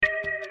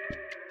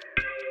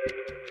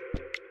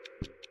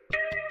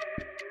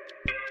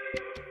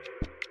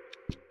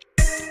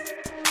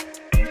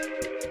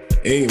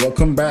Hey,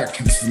 welcome back.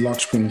 This is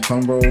Lock Screen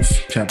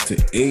Convos, Chapter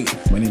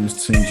 8. My name is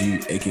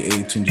Tunji,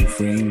 aka Tunji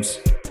Frames.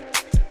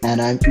 And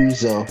I'm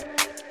Uzo.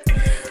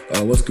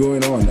 What's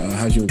going on?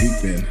 How's your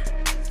week been?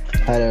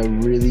 Had a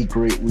really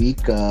great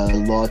week.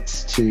 Um,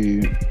 lots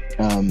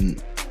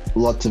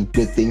of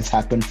good things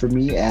happened for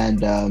me,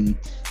 and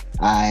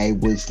I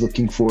was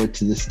looking forward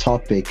to this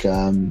topic.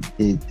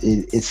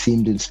 It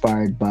seemed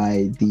inspired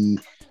by the.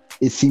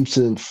 It seems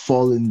to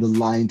fall in the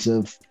lines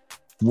of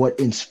what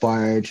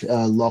inspired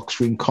Lock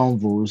Screen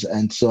Convos,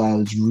 and so I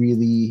was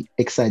really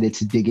excited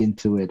to dig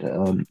into it.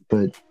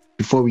 But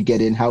before we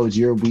get in, how was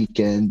your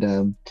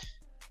weekend?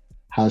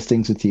 How's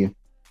things with you?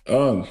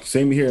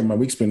 Same here. My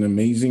week's been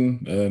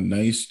amazing.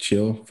 Nice,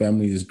 chill.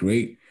 Family is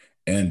great.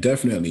 And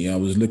definitely, I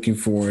was looking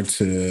forward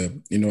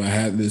to, I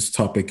had this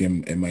topic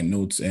in my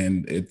notes,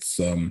 and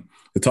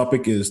the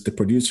topic is the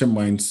producer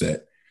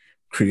mindset,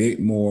 create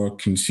more,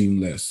 consume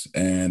less.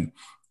 And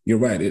you're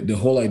right. The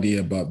whole idea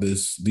about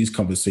these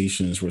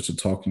conversations was to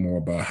talk more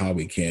about how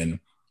we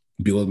can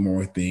build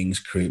more things,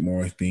 create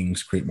more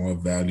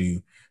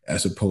value,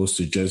 as opposed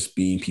to just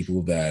being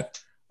people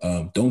that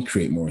don't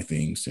create more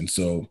things. And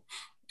so,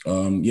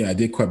 yeah, I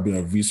did quite a bit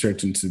of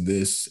research into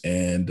this,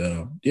 and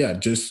yeah,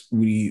 just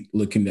really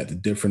looking at the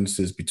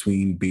differences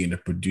between being a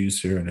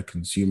producer and a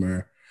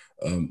consumer.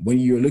 When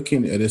you're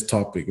looking at this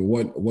topic,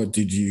 what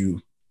did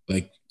you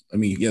like? I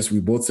mean, yes,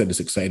 we both said it's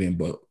exciting,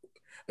 but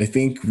I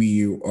think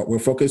we're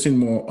focusing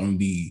more on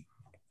the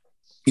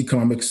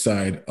economic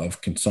side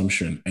of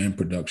consumption and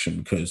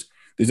production because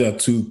these are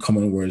two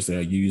common words that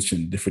are used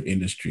in different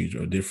industries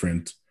or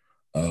different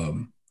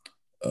um,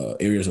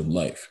 areas of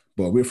life.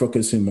 But we're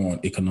focusing more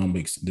on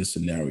economics in this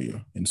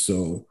scenario. And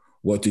so,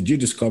 what did you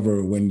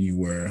discover when you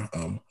were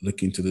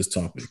looking into this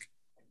topic?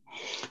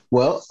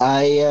 Well,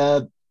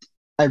 I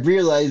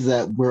realize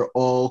that we're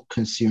all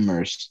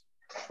consumers,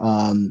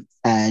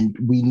 and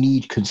we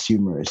need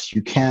consumers.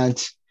 You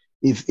can't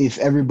if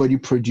everybody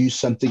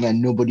produced something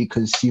and nobody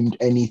consumed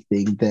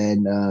anything,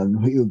 then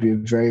it would be a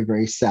very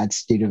very sad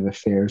state of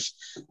affairs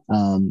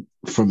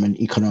from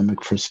an economic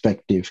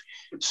perspective.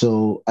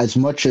 So as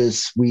much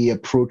as we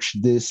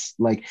approach this,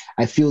 like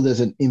I feel there's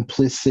an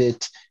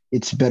implicit,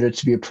 it's better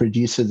to be a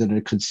producer than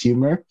a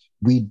consumer.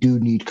 We do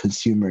need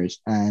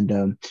consumers,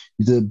 and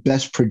the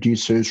best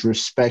producers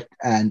respect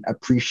and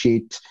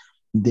appreciate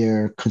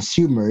their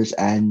consumers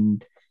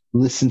and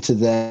listen to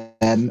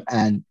them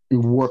and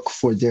work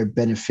for their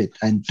benefit,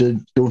 and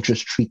don't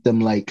just treat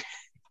them like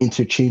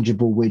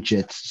interchangeable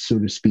widgets, so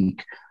to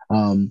speak.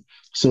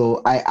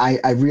 So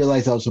I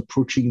realized I was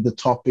approaching the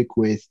topic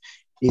with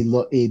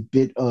a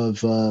bit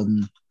of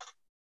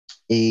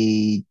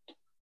a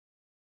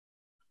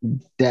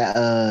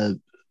that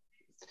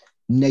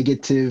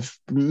negative,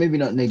 maybe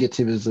not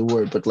negative is the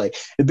word, but like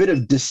a bit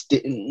of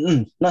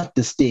disdain, not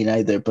disdain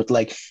either, but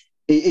like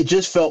it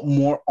just felt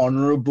more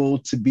honorable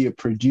to be a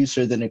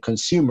producer than a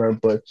consumer.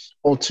 But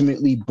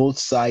ultimately, both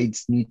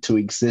sides need to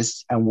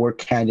exist and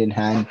work hand in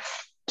hand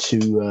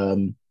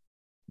to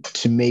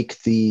to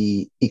make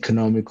the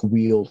economic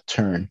wheel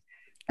turn.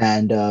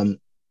 And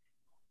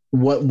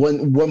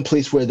one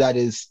place where that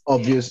is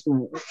obvious,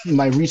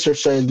 my research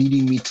started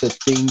leading me to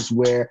things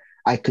where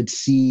I could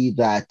see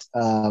that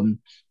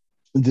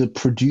the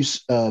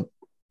produce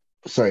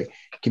sorry,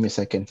 give me a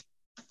second,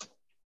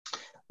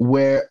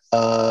 where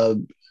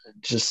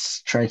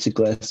just trying to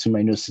glance through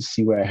my notes to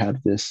see where I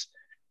have this.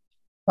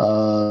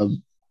 uh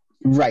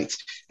right,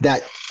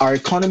 that our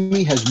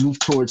economy has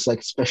moved towards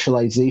like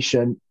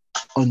specialization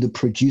on the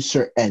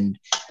producer end,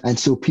 and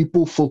so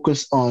people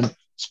focus on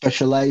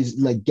specialize,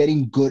 like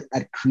getting good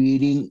at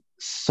creating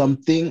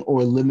something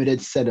or a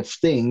limited set of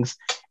things,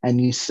 and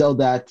you sell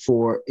that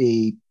for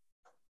a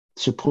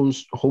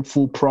supposed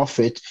hopeful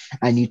profit,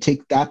 and you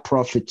take that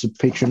profit to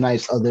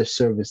patronize other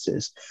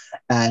services.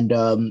 And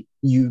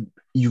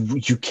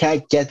you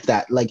can't get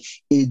that, like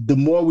the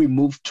more we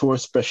move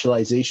towards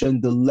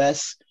specialization, the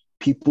less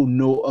people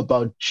know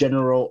about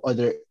general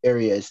other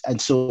areas,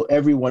 and so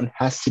everyone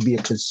has to be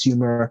a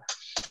consumer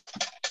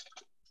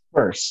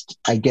first,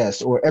 I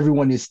guess, or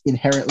everyone is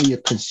inherently a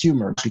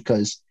consumer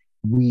because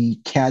we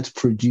can't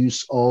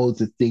produce all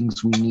the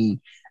things we need.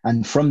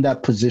 And from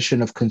that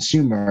position of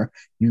consumer,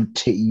 you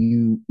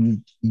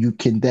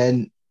can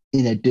then,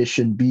 in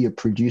addition, be a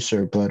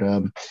producer. But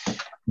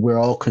we're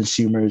all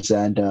consumers,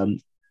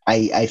 and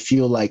I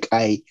feel like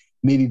I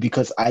maybe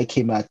because I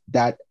came at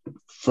that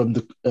from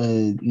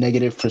the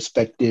negative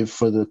perspective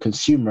for the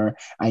consumer,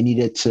 I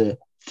needed to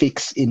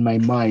fix in my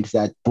mind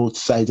that both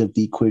sides of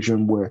the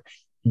equation were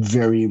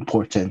very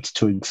important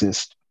to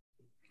exist.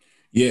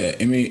 Yeah,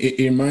 I mean, it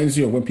reminds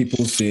you of when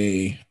people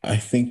say, I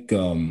think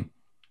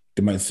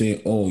they might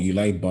say, "Oh, you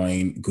like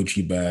buying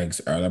Gucci bags?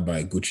 I like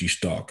buy Gucci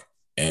stock,"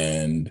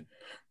 and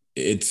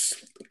it's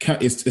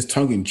it's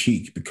tongue in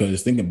cheek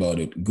because think about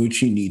it.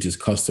 Gucci needs its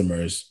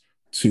customers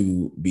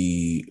to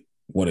be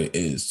what it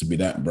is, to be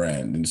that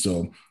brand. And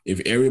so if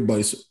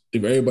everybody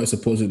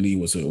supposedly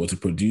was a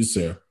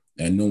producer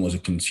and no one was a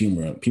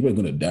consumer, people are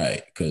gonna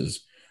die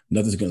because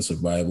nothing's gonna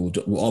survive.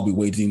 We'll all be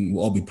waiting,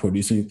 we'll all be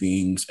producing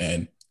things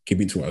and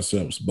keeping to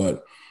ourselves.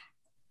 But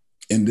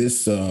in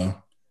this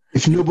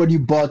If nobody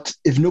bought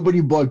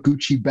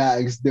Gucci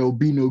bags, there will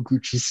be no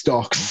Gucci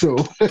stock. So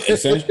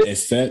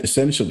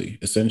essentially.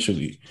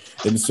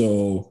 And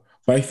so,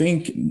 but I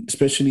think,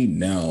 especially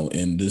now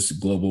in this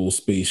global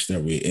space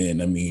that we're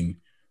in, I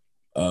mean,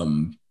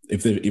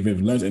 if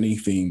we've learned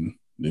anything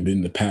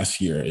in the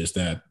past year, is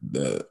that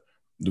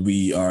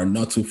we are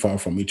not too far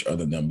from each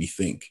other than we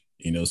think.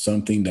 You know,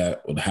 something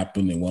that would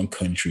happen in one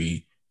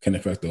country can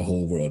affect the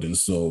whole world. And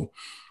so,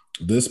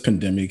 this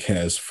pandemic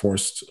has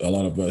forced a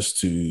lot of us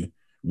to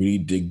really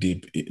dig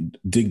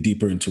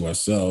deeper into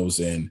ourselves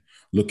and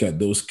look at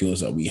those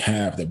skills that we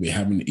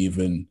haven't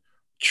even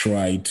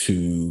tried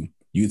to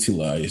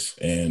utilize.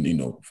 And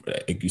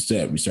like you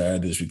said, we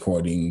started this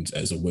recordings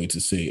as a way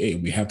to say, hey,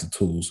 we have the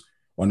tools,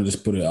 why not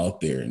just put it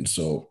out there? And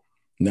so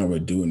now we're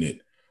doing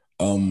it.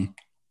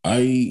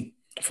 I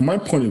From my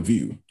point of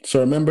view, so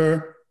I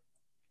remember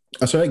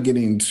I started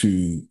getting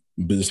into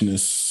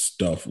business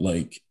stuff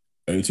like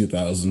early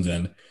 2000s,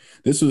 and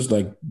this was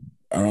like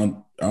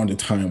around the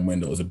time when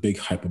there was a big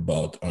hype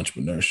about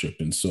entrepreneurship.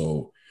 And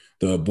so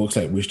the books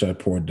like Rich Dad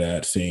Poor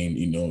Dad saying,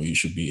 you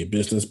should be a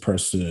business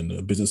person,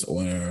 a business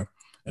owner,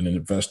 and an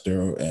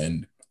investor.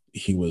 And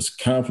he was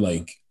kind of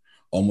like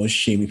almost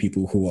shaming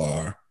people who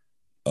are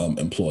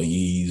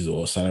employees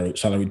or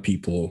salaried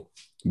people,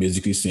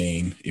 basically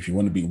saying if you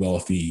want to be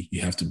wealthy,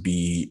 you have to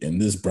be in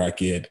this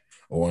bracket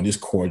or in this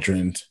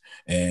quadrant.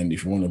 And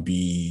if you want to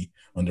be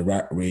on the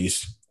rat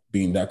race,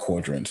 be in that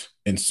quadrant.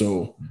 And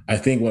so I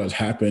think what has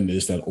happened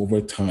is that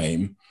over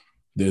time,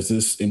 there's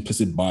this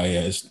implicit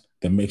bias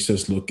that makes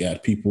us look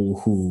at people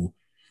who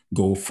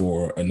go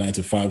for a 9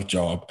 to 5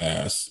 job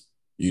as,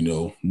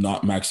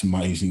 not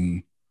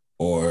maximizing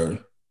or,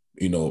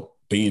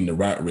 being in the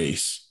rat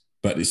race.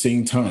 But at the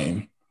same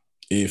time,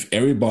 if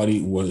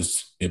everybody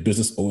was a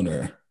business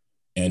owner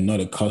and not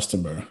a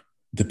customer,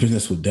 the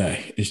business would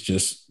die. It's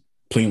just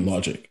plain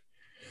logic.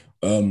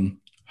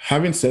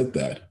 Having said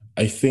that,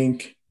 I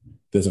think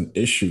there's an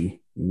issue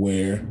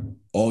where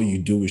all you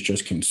do is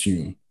just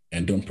consume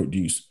and don't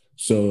produce.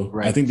 So I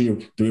right. think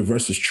the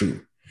reverse is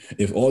true.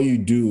 If all you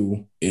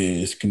do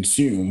is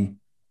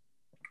consume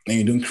and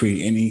you don't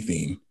create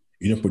anything,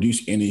 you don't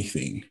produce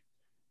anything,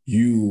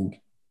 you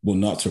will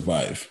not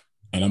survive.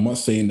 And I'm not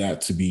saying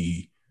that to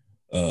be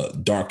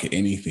dark or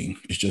anything.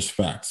 It's just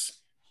facts.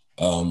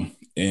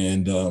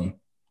 And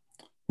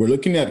We're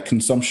looking at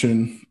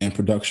consumption and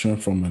production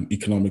from an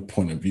economic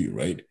point of view,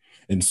 right?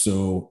 And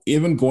so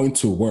even going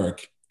to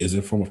work is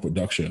a form of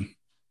production.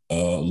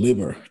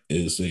 Labor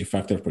is a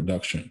factor of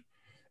production.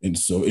 And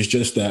so it's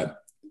just that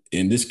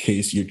in this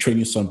case, you're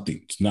trading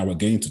something. So now we're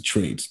getting to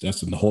trades.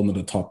 That's a whole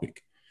nother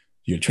topic.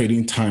 You're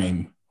trading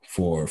time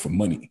for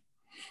money.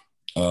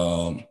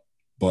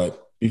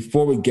 But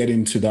before we get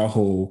into that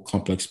whole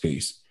complex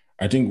space,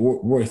 I think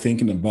what we're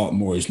thinking about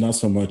more is not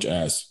so much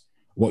as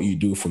what you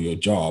do for your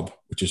job,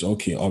 which is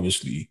okay,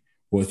 obviously.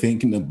 We're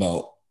thinking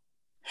about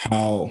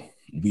how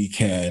we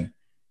can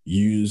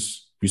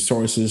use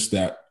resources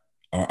that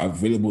are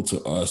available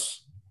to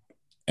us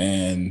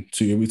and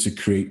to be able to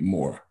create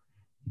more.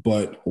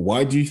 But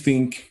why do you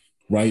think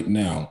right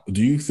now,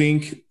 do you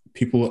think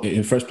people, in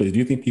the first place, do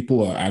you think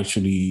people are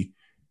actually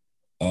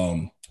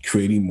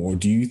creating more?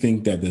 Do you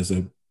think that there's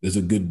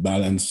a good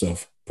balance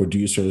of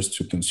producers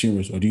to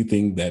consumers, or do you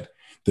think that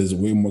there's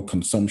way more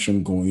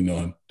consumption going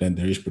on than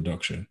there is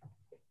production?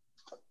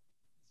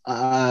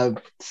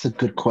 It's a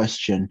good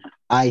question.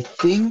 I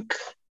think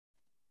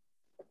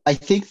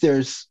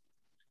there's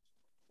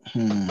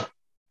hmm,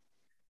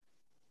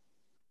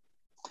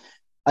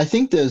 I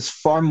think there's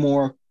far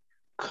more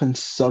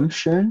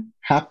consumption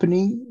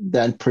happening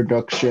than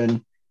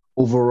production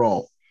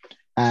overall.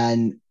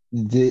 And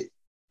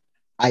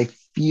I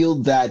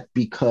feel that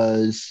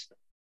because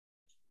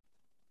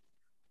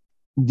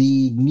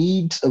the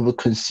needs of a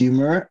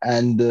consumer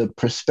and the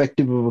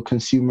perspective of a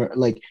consumer,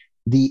 like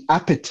the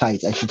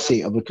appetite, I should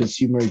say, of a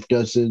consumer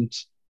doesn't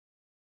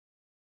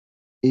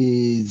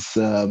is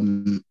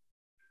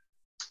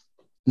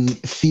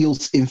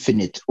feels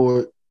infinite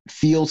or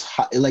feels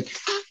high, like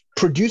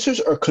producers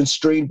are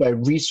constrained by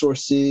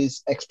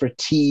resources,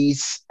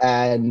 expertise,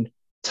 and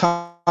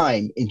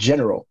time in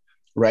general,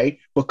 right?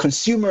 But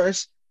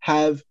consumers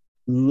have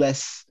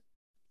less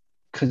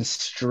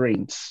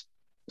constraints,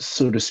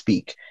 so to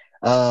speak.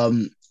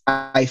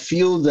 I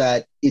feel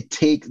that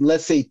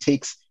let's say it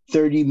takes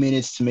 30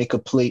 minutes to make a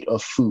plate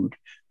of food,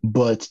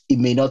 but it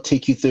may not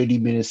take you 30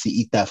 minutes to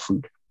eat that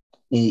food.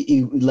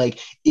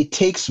 It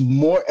takes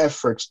more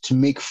effort to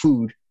make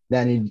food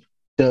than it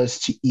does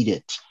to eat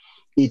it.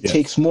 It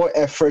takes Yes. more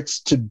efforts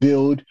to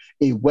build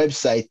a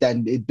website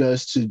than it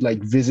does to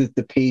like visit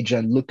the page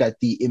and look at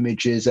the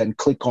images and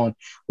click on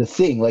the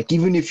thing. Like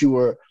even if you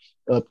were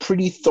a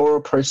pretty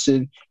thorough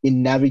person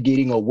in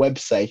navigating a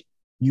website,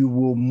 you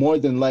will more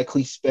than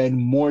likely spend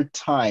more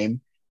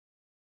time.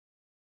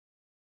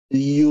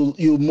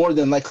 You'll more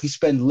than likely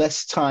spend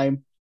less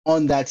time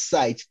on that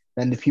site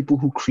than the people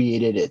who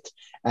created it,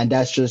 and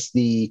that's just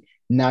the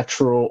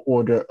natural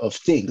order of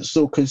things.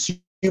 So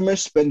consumers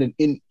consumers spend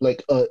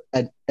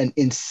an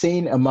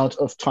insane amount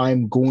of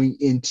time going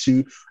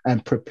into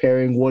and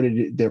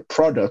preparing their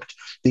product.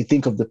 They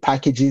think of the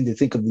packaging, they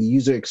think of the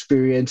user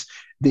experience,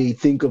 they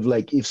think of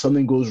like if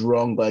something goes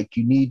wrong, like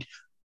you need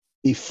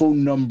a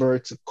phone number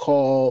to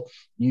call.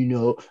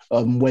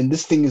 When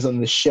this thing is on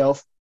the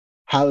shelf,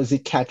 how does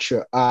it catch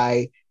your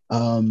eye?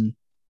 Um,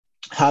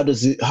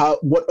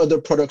 what other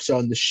products are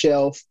on the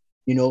shelf?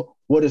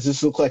 What does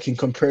this look like in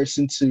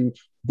comparison to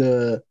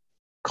the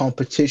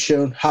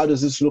competition? How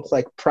does this look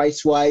like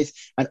price wise?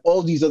 And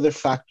all these other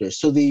factors.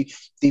 So they've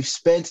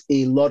spent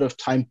a lot of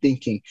time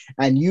thinking,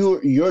 and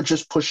you're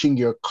just pushing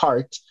your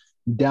cart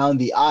down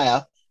the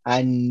aisle,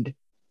 and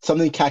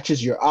something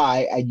catches your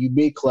eye, and you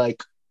make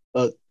like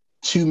a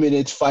 2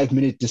 minute, 5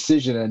 minute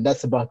decision, and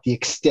that's about the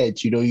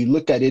extent. You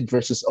look at it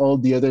versus all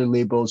the other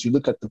labels, you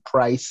look at the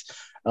price,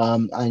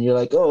 and you're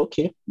like, oh,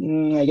 okay,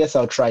 I guess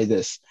I'll try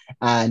this.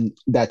 And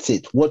that's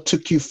it. What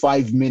took you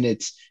 5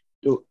 minutes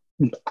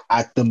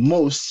at the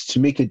most to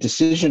make a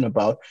decision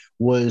about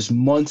was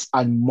months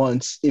and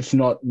months, if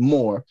not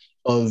more,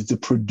 of the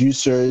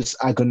producers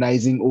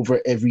agonizing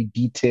over every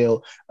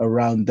detail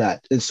around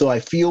that. And so I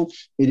feel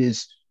it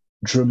is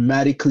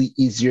dramatically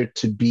easier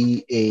to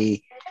be a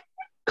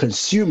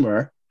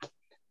consumer.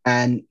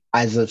 And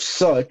as of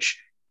such,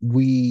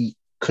 we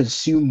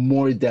consume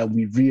more than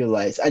we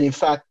realize. And in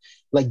fact,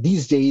 like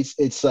these days,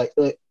 it's like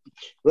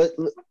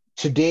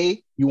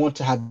today you want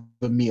to have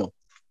a meal,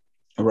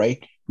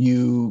 right?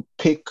 You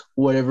pick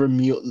whatever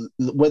meal,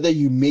 whether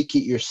you make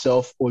it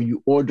yourself or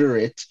you order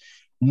it.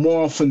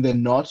 More often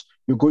than not,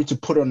 you're going to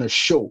put on a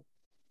show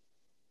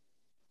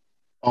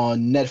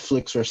on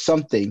Netflix or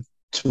something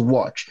to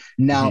watch.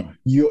 Now,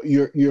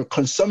 Mhm. your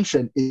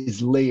consumption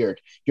is layered.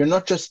 You're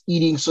not just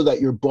eating so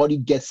that your body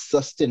gets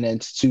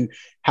sustenance to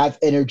have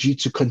energy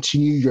to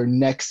continue your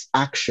next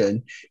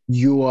action.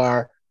 You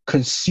are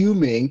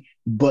consuming,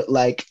 but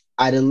like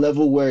at a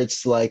level where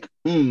it's like,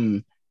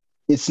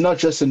 it's not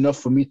just enough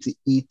for me to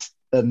eat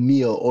a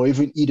meal or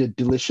even eat a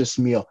delicious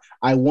meal.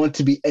 I want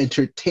to be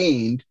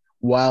entertained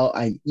while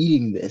I'm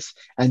eating this.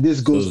 And this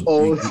So goes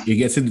all you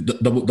get to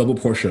double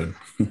portion.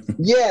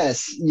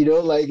 yes,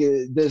 like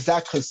there's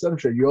that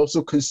consumption. You're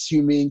also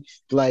consuming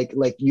like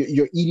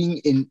you're eating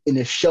in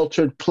a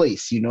sheltered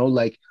place.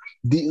 Like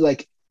the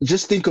like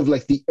just think of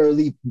like the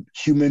early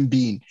human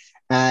being,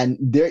 and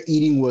their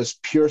eating was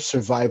pure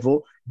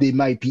survival. They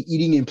might be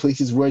eating in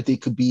places where they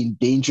could be in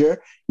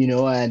danger.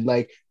 And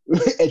like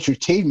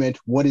entertainment,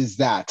 what is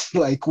that?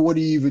 Like, what are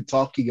you even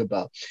talking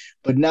about?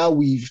 But now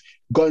we've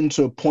gotten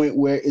to a point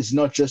where it's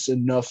not just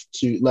enough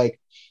to like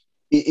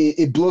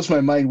it blows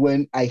my mind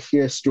when I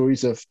hear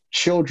stories of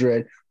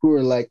children who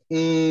are like,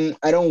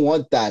 I don't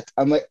want that.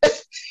 I'm like,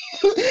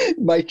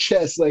 my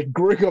chest, like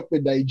growing up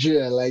in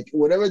Nigeria, like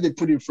whatever they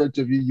put in front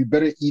of you, you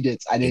better eat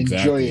it and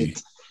enjoy it.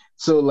 Exactly.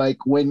 So like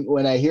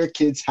when I hear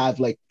kids have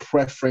like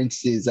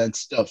preferences and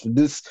stuff,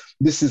 this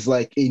is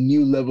like a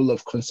new level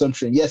of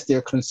consumption. Yes,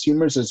 they're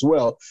consumers as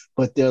well,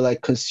 but they're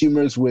like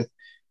consumers with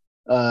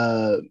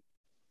uh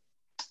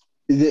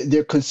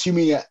they're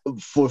consuming it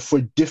for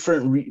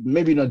different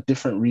maybe not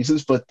different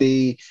reasons, but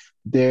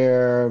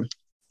they're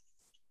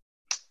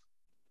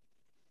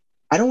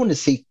I don't want to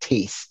say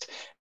taste.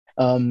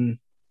 um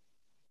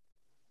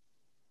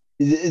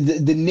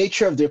the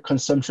nature of their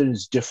consumption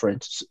is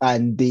different,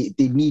 and they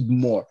need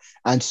more.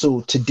 And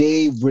so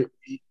today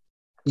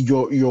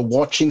you're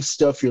watching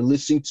stuff, you're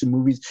listening to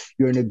movies,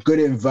 you're in a good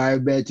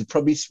environment, it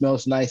probably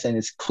smells nice and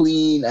it's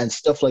clean and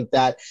stuff like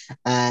that.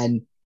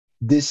 And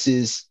this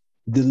is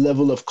the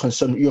level of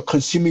consumption. You're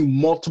consuming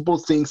multiple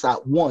things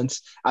at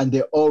once, and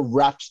they're all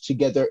wrapped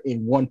together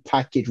in one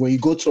package. When you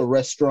go to a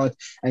restaurant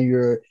and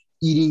you're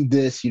eating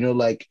this,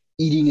 like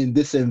eating in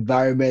this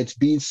environment,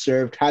 being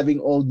served, having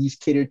all these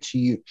catered to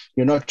you,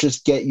 you're not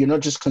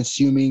just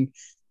consuming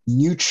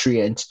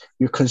nutrients,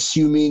 you're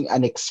consuming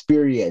an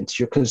experience,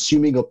 you're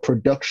consuming a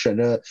production,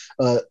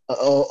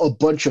 a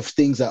bunch of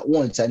things at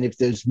once. And if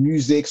there's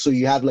music, so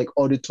you have like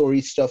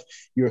auditory stuff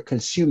you're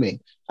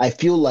consuming. I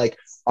feel like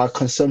our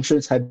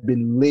consumptions have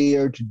been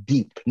layered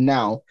deep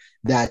now,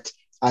 that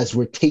as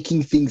we're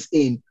taking things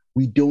in,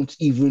 we don't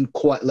even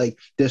quite like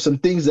there's some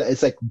things that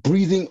it's like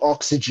breathing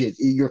oxygen.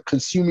 You're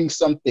consuming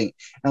something,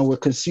 and we're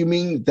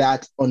consuming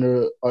that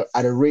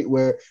at a rate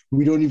where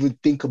we don't even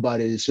think about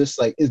it. It's just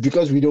like it's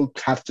because we don't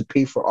have to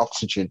pay for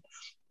oxygen.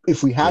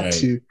 If we had Right.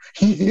 to,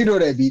 you know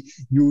what I mean,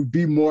 you would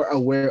be more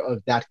aware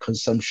of that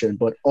consumption.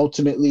 But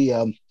ultimately,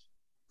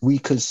 we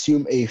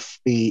consume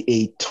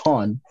a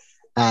ton,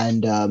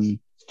 and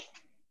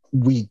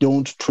we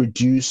don't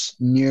produce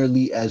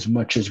nearly as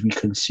much as we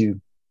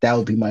consume. That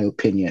would be my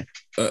opinion.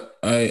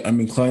 I'm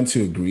inclined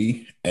to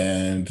agree.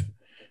 And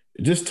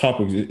this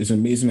topic is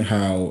amazing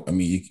how, I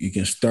mean, you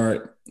can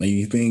start and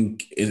you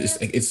think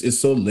it's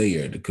so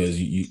layered because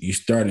you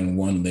start in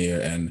one layer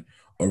and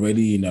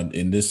already,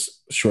 in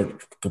this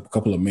short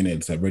couple of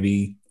minutes, I've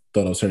already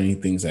thought of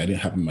certain things I didn't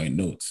have in my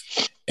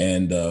notes.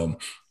 And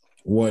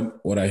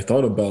what I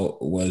thought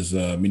about was,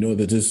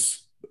 that this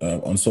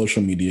on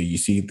social media, you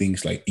see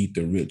things like eat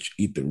the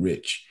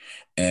rich,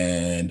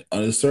 And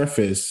on the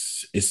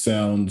surface, it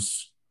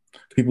sounds,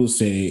 people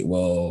say,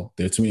 well,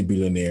 there are too many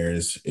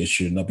billionaires. It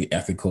should not be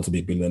ethical to be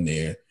a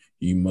billionaire.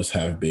 You must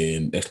have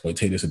been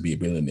exploited to be a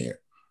billionaire.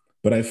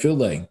 But I feel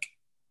like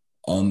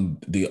on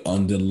the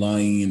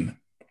underlying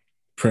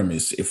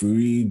premise, if we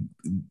really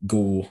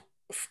go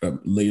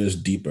layers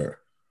deeper,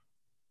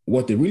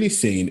 what they're really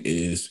saying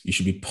is you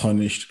should be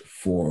punished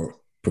for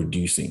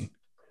producing.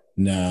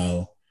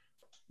 Now,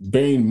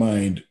 bear in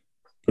mind,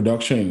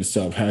 production in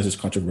itself has its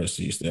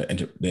controversies. There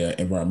are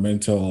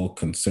environmental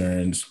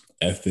concerns,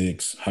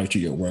 ethics, how you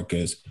treat your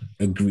workers.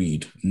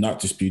 Agreed, not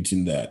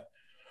disputing that.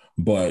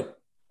 But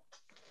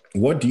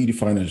what do you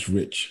define as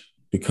rich?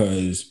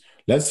 Because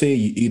let's say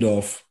you eat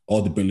off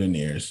all the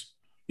billionaires,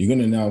 you're going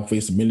to now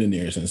face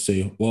millionaires and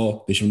say,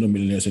 well, they should be no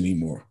millionaires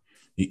anymore.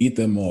 You eat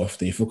them off,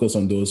 then you focus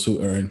on those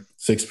who earn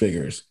six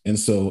figures. And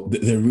so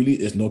there really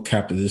is no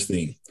cap to this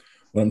thing.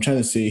 What I'm trying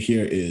to say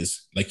here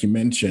is, like you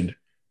mentioned,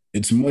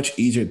 it's much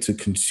easier to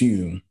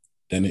consume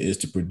than it is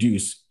to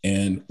produce.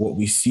 And what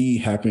we see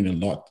happening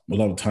a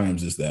lot of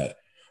times is that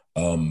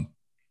um,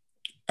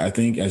 I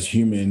think as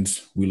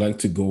humans, we like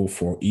to go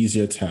for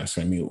easier tasks.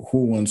 I mean,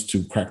 who wants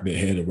to crack their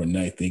head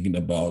overnight thinking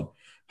about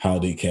how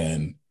they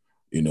can,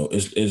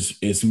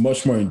 it's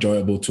much more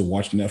enjoyable to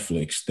watch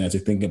Netflix than to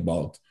think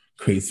about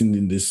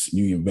creating this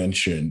new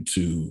invention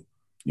to,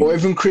 you Or know,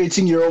 even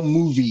creating your own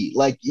movie.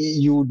 Like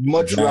you would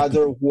much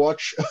rather exactly.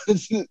 watch.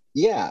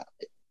 Yeah,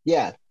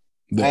 yeah,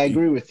 I The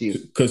agree with you.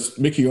 because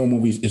making your own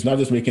movies, it's not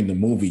just making the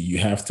movie. You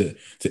have to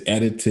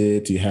edit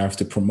it, you have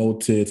to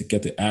promote it, to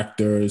get the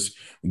actors,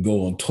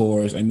 go on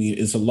tours. I mean,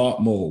 it's a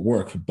lot more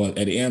work. But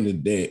at the end of the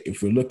day,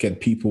 if we look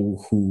at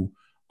people who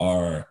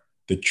are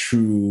the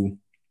true,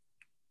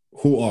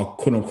 who are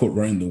quote unquote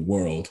running the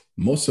world,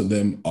 most of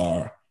them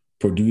are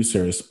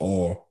producers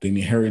or they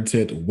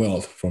inherited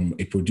wealth from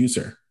a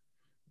producer.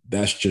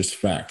 That's just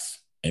facts.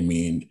 I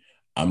mean,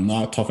 I'm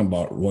not talking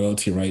about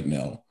royalty right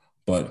now,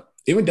 but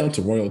even down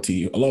to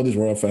royalty, a lot of these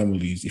royal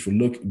families, if you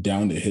look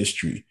down the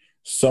history,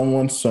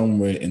 someone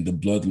somewhere in the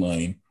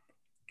bloodline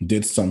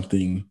did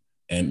something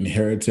and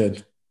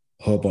inherited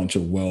a whole bunch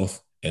of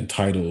wealth and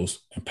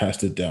titles and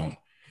passed it down.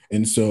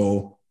 And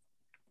so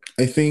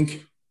I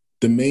think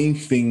the main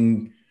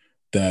thing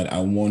that I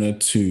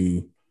wanted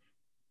to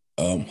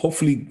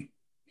hopefully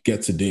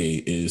get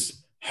today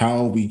is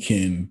how we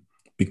can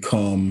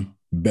become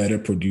better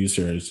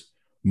producers,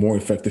 more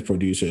effective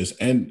producers,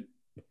 and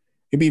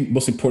maybe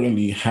most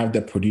importantly, have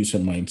that producer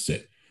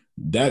mindset.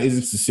 That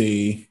isn't to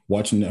say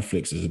watching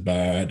Netflix is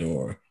bad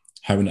or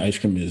having ice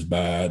cream is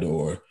bad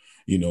or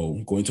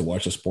going to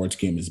watch a sports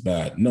game is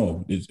bad.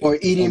 No, Or it's not.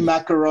 eating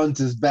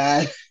macarons is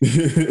bad.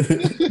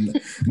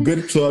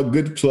 Good plug,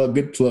 good plug,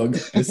 good plug.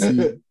 I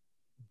see.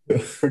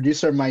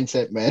 Producer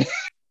mindset, man.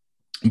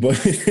 But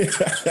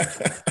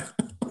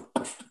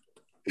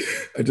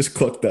I just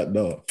clocked that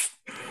now.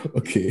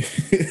 Okay.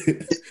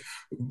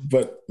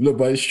 But look,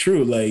 but it's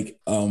true. Like,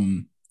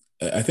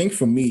 I think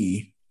for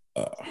me,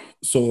 uh,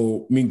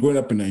 so I mean, growing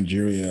up in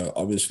Nigeria,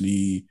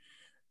 obviously,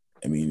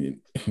 I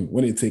mean,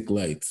 when they take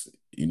lights,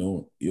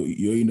 you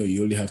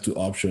only have two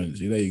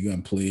options. Either you're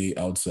gonna play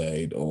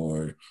outside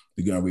or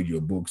you're gonna read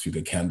your books with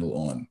a candle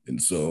on.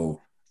 And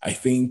so I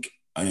think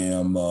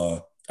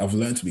I've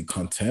learned to be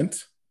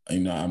content.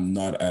 I'm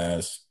not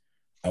as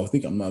I would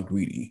think I'm not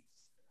greedy.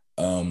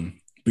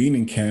 Being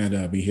in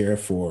Canada, I've been here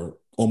for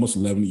almost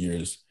 11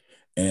 years.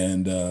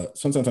 And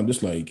sometimes I'm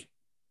just like,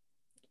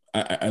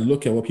 I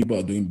look at what people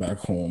are doing back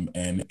home,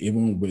 and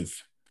even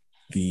with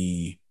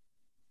the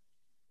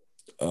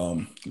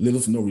little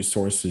to no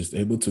resources,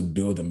 they're able to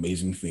build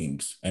amazing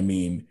things. I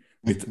mean,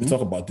 we Mhm.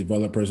 talk about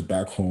developers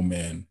back home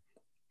and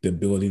they're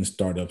building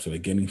startups that are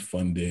getting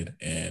funded.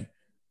 And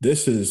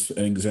this is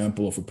an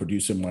example of a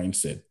producer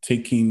mindset,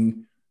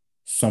 taking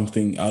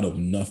something out of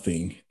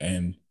nothing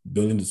and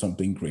building to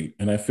something great.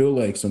 And I feel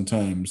like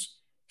sometimes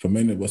for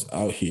many of us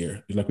out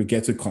here, it's like we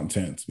get to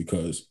content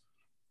because,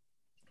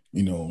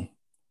 you know,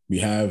 we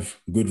have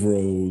good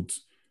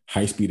roads,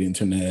 high speed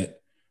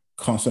internet,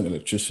 constant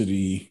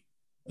electricity.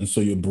 And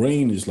so your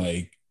brain is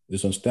like,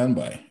 it's on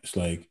standby. It's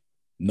like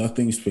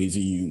nothing's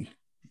phasing you.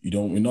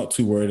 You're not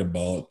too worried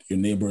about your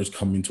neighbors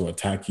coming to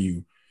attack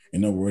you.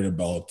 You're not worried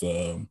about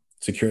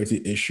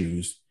security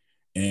issues.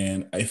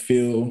 And I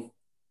feel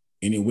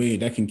in a way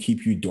that can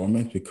keep you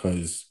dormant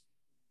because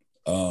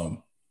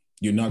um,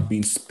 you're not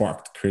being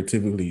sparked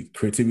creatively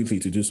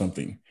to do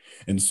something.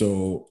 And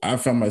so I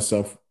found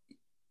myself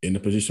in a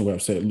position where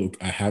I've said, look,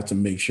 I have to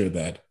make sure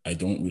that I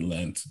don't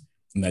relent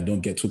and I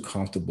don't get too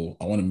comfortable.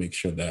 I want to make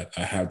sure that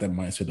I have that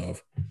mindset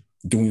of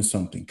doing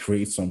something,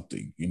 create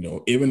something,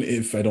 even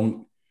if it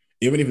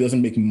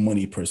doesn't make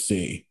money per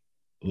se,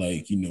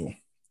 like,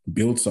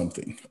 build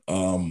something.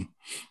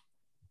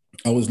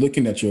 I was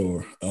looking at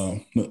your,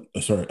 no,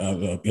 sorry,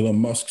 Elon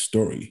Musk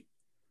story.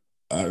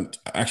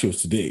 Actually, it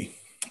was today.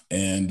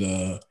 And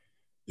there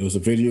was a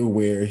video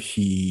where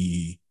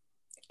he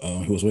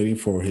was waiting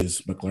for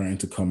his McLaren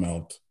to come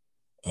out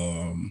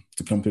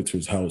to come to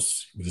his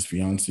house with his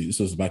fiancee. This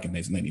was back in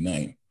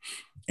 1999.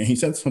 And he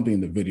said something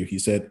in the video. He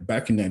said,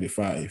 back in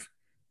 95,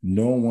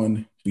 no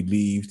one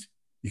believed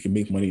you can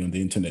make money on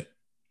the internet.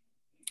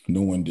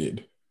 No one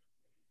did.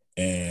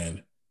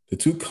 And the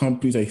two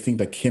companies I think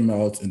that came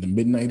out in the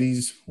mid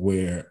 90s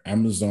were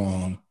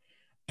Amazon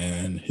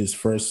and his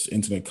first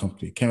internet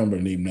company. Can't remember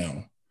the name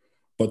now.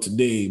 But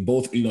today,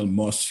 both Elon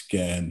Musk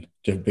and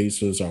Jeff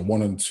Bezos are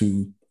one of the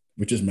two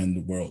richest men in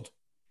the world.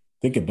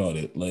 Think about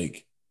it.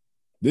 Like,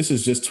 this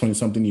is just 20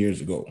 something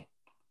years ago.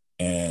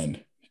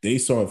 And they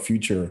saw a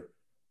future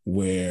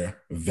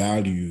where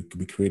value could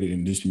be created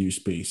in this new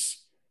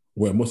space,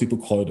 where most people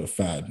call it a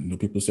fad.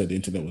 People said the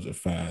internet was a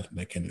fad,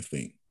 that kind of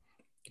thing.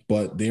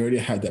 But they already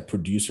had that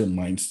producer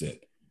mindset.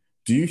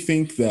 Do you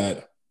think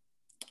that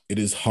it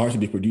is hard to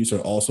be a producer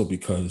also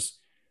because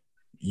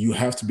you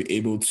have to be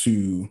able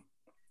to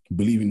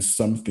believe in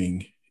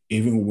something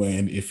even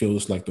when it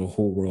feels like the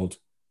whole world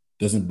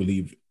doesn't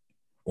believe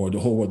or the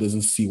whole world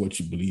doesn't see what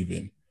you believe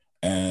in?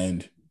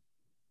 And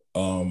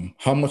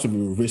how much of a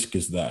risk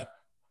is that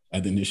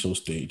at the initial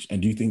stage?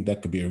 And do you think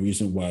that could be a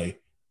reason why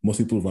most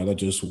people would rather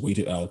just wait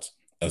it out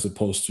as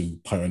opposed to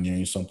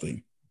pioneering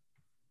something?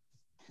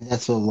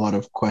 That's a lot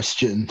of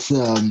questions.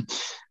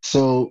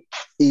 So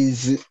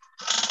is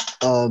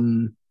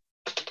um,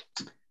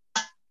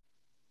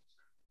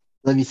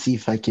 let me see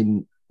if I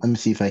can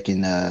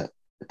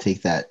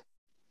take that.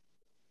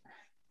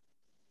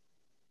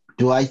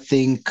 Do I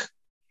think?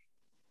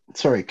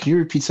 Sorry, can you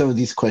repeat some of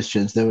these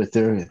questions? There were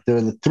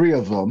the three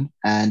of them,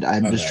 and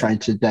I'm My just bad. trying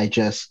to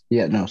digest.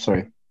 Yeah, no,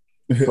 sorry.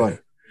 Go ahead.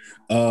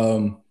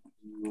 um,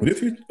 are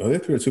there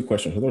three or two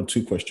questions? I thought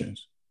two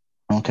questions.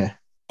 Okay.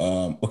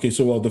 Okay,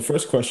 so well, the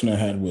first question I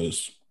had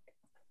was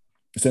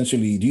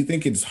essentially, do you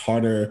think it's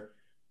harder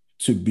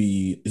to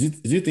be?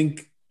 Do you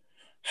think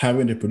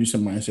having a producer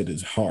mindset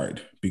is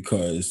hard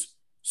because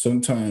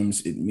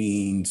sometimes it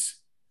means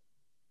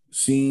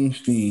seeing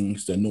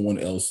things that no one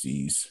else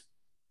sees?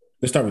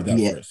 Let's start with that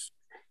Yeah. first.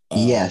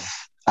 Yes.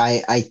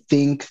 Um, I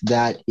think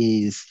that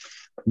is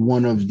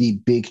one of the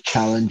big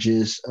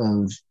challenges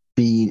of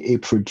being a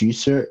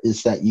producer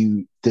is that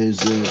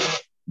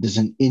there's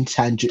an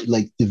intangible,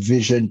 like the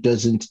vision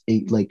doesn't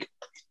like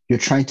you're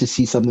trying to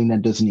see something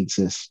that doesn't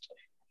exist,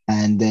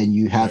 and then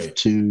you have right.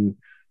 to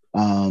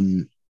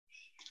um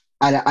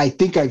I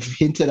think I've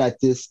hinted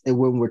at this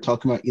when we're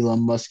talking about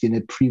Elon Musk in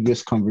a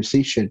previous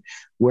conversation,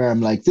 where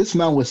I'm like, this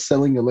man was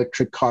selling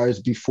electric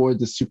cars before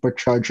the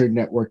supercharger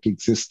network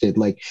existed.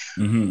 Like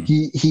Hmm.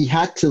 he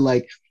had to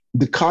like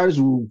the cars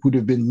would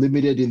have been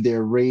limited in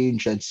their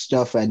range and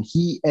stuff, and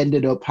he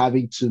ended up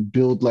having to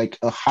build like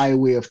a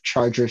highway of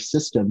charger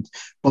systems.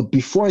 But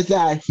before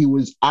that, he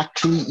was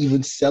actually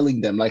even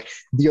selling them. Like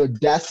the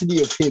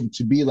audacity of him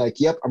to be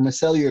like, "Yep, I'm gonna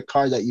sell you a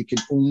car that you can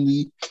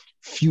only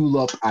fuel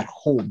up at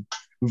home."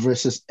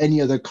 Versus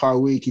any other car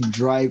where you can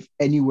drive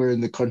anywhere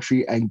in the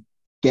country and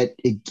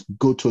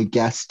go to a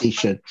gas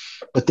station.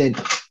 But then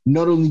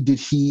not only did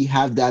he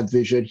have that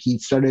vision, he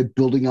started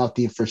building out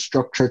the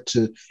infrastructure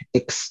to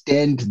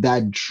extend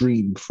that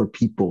dream for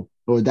people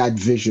or that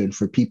vision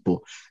for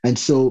people. And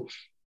so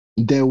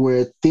there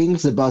were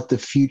things about the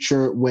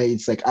future where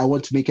it's like, I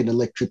want to make an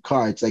electric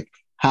car. It's like,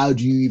 how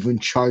do you even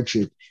charge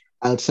it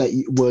outside?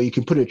 Well, you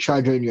can put a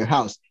charger in your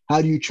house.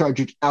 How do you charge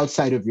it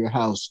outside of your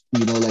house?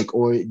 Like,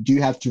 or do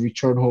you have to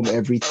return home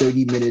every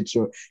 30 minutes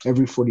or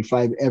every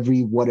 45,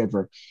 every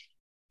whatever?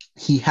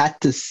 He had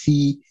to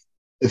see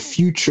a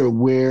future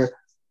where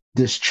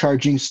there's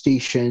charging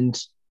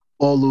stations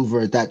all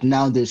over that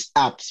now there's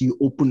apps you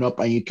open up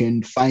and you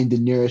can find the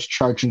nearest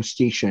charging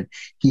station.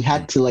 He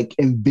had to like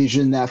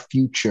envision that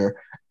future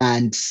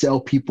and sell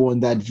people on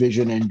that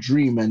vision and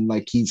dream, and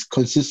like he's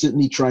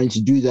consistently trying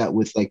to do that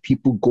with like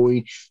people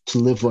going to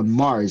live on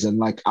Mars. And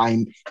like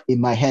I'm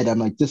in my head, I'm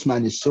like, this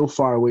man is so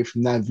far away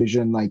from that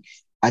vision, like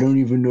I don't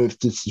even know if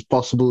this is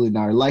possible in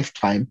our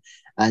lifetime.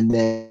 And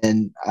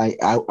then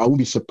I won't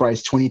be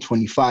surprised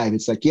 2025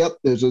 it's like, yep,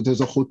 there's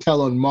a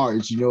hotel on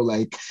Mars,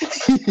 like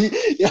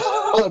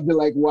I'll be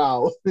like,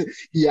 wow,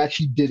 he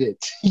actually did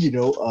it.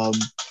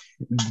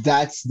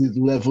 That's the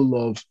level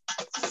of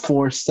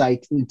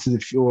foresight into the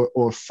future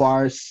or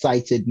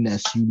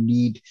far-sightedness you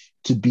need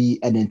to be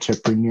an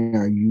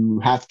entrepreneur. You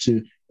have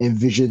to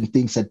envision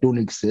things that don't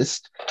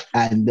exist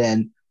and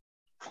then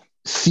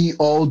see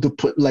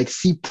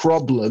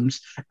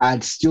problems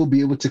and still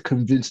be able to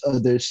convince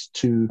others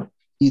to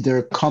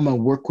either come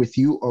and work with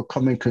you or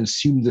come and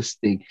consume this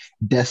thing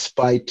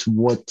despite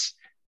what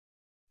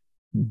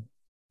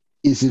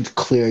isn't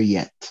clear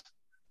yet.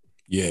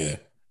 Yeah.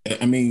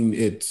 I mean,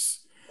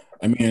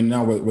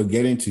 now we're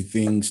getting to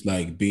things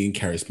like being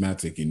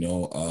charismatic.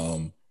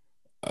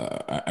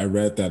 I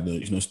read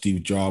that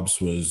Steve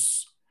Jobs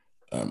was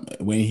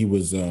when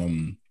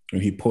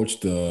he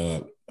poached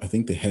the I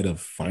think the head of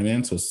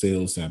finance or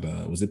sales at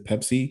was it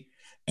Pepsi,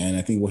 and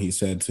I think what he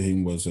said to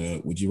him was,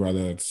 "Would you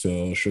rather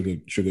sell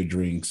sugar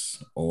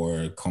drinks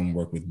or come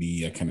work with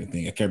me?" That kind of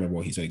thing. I can't remember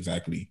what he said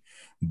exactly,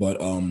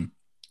 but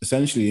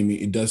essentially, I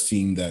mean, it does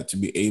seem that to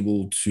be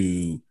able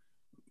to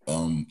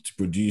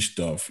produce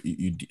stuff,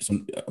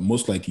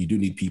 most likely you do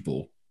need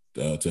people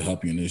to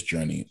help you in this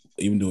journey.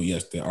 Even though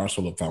yes, there are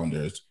solo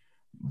founders,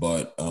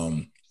 but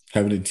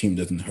having a team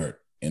doesn't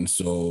hurt. And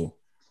so,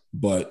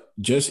 but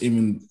just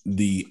even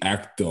the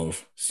act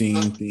of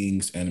seeing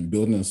things and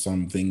building on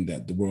something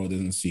that the world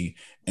doesn't see,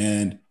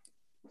 and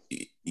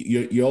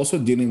you're also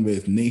dealing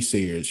with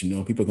naysayers. You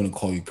know, people are going to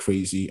call you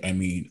crazy. I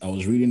mean, I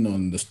was reading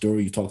on the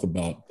story you talked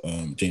about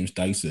James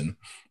Dyson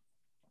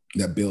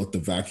that built the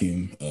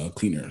vacuum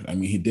cleaner. I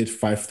mean, he did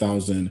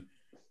 5,000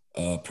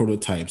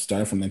 prototypes,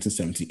 started from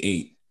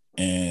 1978,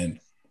 and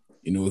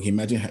you know, he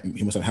imagine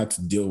he must have had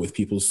to deal with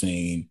people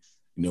saying,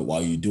 you know,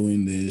 while you're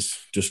doing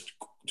this, just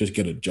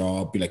get a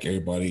job, be like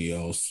everybody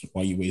else.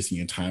 Why are you wasting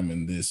your time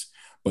in this?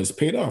 But it's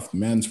paid off. The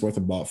man's worth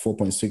about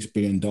 $4.6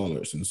 billion,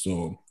 and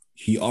so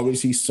he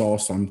obviously saw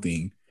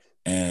something,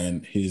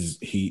 and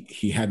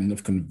he had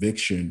enough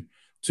conviction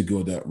to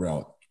go that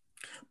route.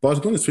 But I was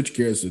going to switch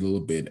gears a little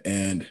bit,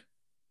 and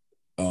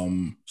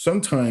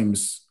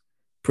sometimes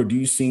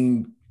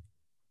producing,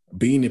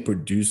 being a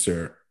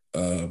producer,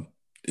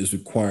 is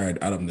required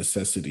out of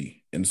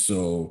necessity. And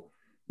so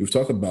we've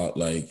talked about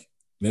like,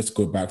 let's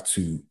go back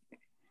to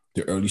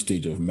the early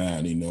stage of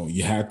man. You know,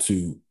 you had to,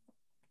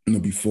 you know,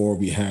 before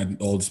we had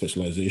all the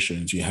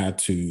specializations, you had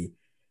to,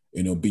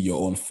 you know, be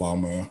your own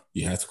farmer.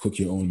 You had to cook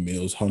your own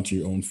meals, hunt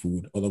your own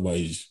food.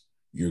 Otherwise,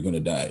 you're gonna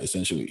die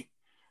essentially.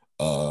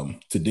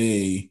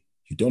 Today,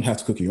 you don't have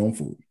to cook your own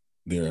food.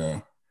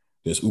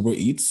 There's Uber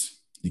Eats.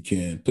 You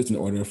can put in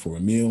an order for a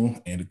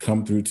meal and it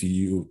come through to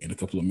you in a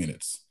couple of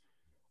minutes.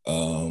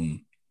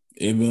 Um,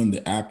 Even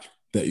the app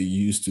that you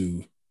use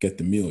to get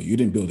the meal, you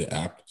didn't build the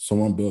app.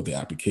 Someone built the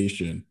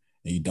application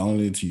and you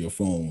download it to your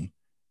phone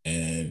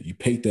and you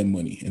pay them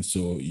money. And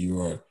so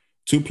you are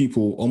two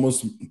people,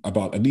 almost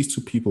about at least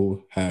two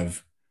people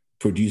have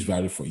produced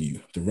value for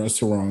you. The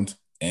restaurant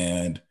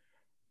and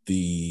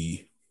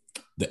the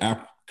the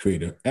app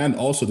creator and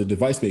also the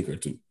device maker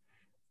too,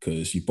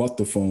 because you bought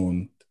the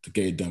phone to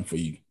get it done for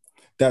you.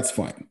 That's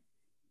fine.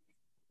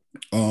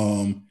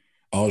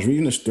 I was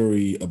reading a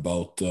story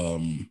about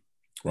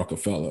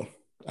Rockefeller.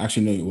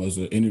 Actually, no, it was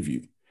an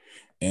interview.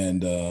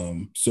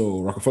 And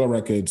so Rockefeller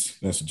Records,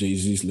 that's Jay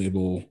Z's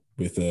label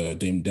with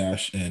Dame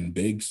Dash and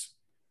Biggs.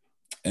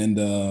 And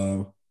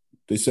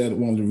they said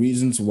one of the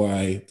reasons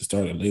why they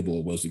started a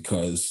label was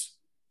because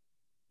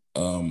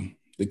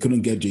they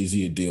couldn't get Jay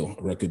Z a deal,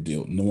 a record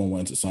deal. No one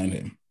wanted to sign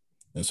him.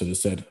 And so they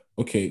said,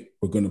 okay,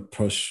 we're going to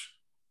push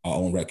our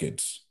own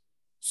records.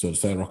 So they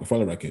started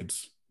Rockefeller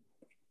Records.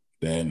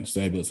 Then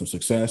started building some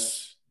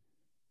success.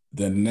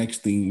 Then the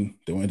next thing,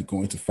 they wanted to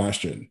go into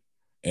fashion.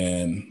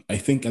 And I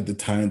think at the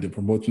time they're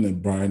promoting a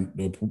brand,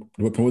 they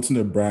were promoting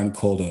a brand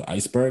called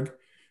Iceberg.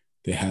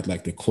 They had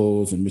like the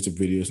clothes and music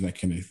videos and that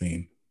kind of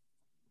thing.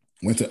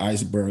 Went to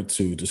Iceberg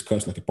to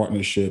discuss like a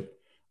partnership.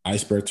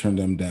 Iceberg turned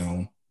them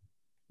down.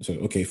 Said,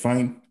 okay,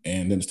 fine.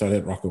 And then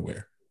started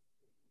Rockaware.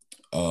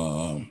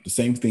 The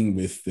same thing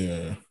with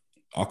their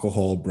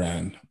alcohol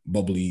brand,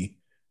 Bubbly,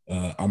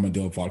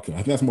 Armadale Vodka. I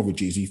think that's more of a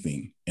Jay-Z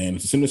thing. And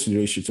it's a similar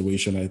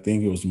situation. I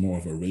think it was more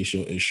of a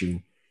racial issue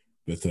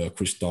with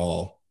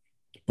Cristal,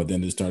 but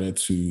then they started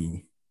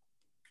to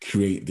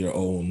create their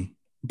own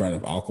brand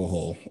of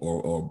alcohol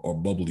or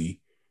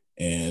bubbly.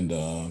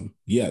 And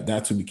yeah,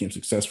 that too became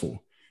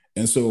successful.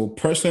 And so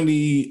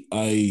personally,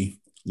 I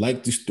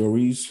like the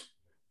stories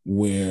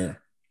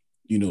where,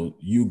 you know,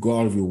 you go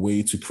out of your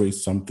way to create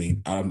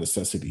something out of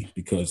necessity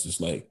because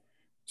it's like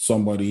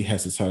somebody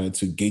has decided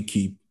to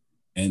gatekeep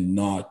and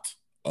not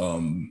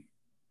um,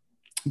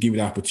 give you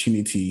the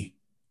opportunity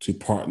to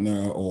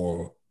partner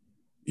or,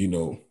 you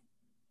know,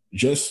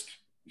 just,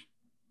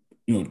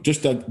 you know,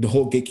 just that the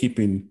whole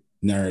gatekeeping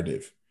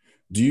narrative.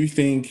 Do you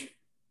think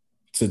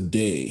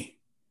today,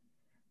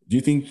 do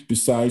you think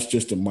besides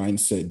just the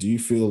mindset, do you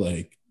feel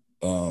like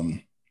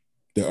um,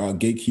 there are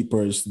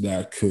gatekeepers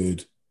that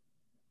could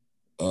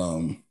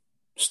um,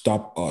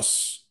 stop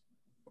us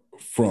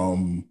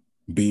from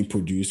being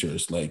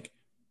producers? Like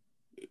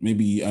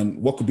maybe,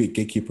 and what could be a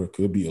gatekeeper?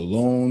 Could it be a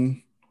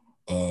loan?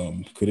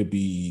 Could it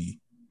be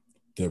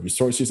the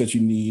resources that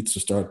you need to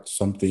start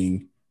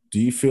something? Do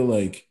you feel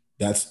like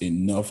that's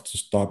enough to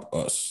stop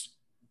us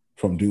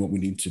from doing what we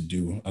need to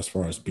do as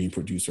far as being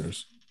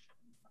producers?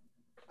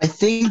 I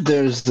think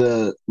there's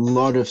a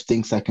lot of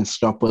things that can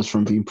stop us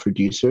from being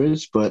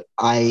producers, but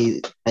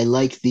I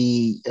like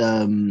the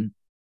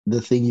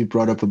thing you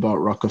brought up about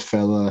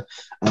Rockefeller.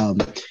 Um,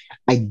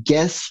 I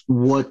guess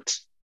what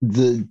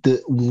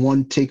the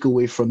one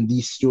takeaway from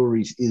these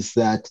stories is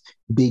that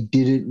they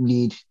didn't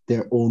need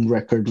their own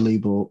record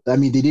label. I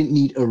mean, they didn't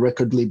need a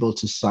record label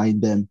to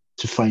sign them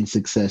to find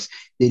success.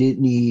 They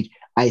didn't need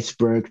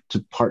Iceberg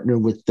to partner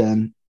with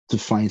them to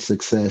find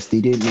success.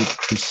 They didn't need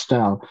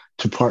Cristal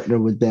to partner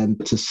with them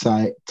to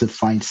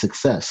find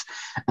success.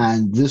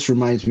 And this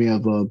reminds me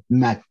of a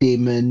Matt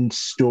Damon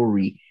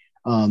story.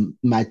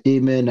 Matt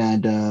Damon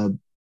and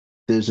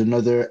there's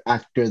another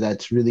actor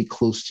that's really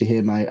close to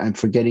him. I'm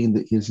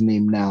forgetting his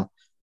name now.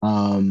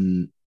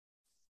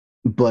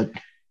 But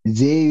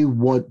they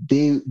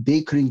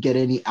couldn't get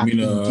any I mean,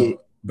 acting gig.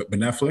 Ben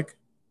Affleck?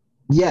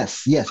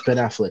 Yes, Ben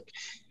Affleck.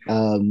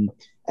 Um,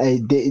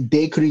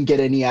 they couldn't get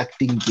any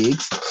acting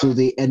gigs, so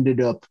they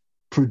ended up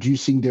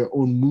producing their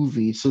own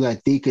movie so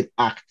that they could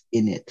act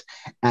in it.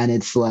 And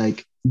it's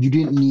like you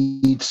didn't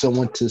need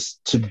someone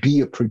to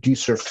be a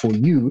producer for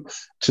you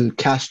to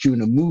cast you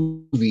in a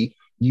movie.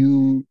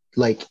 You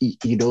like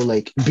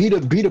like be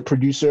the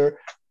producer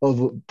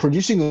of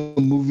producing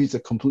a movie is a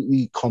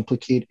completely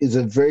complicated is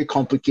a very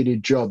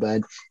complicated job,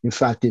 and in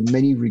fact in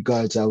many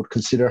regards I would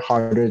consider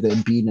harder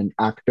than being an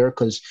actor,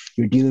 because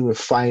you're dealing with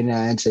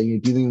finance and you're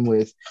dealing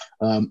with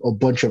a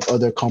bunch of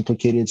other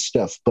complicated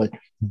stuff. But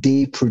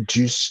they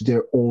produce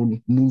their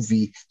own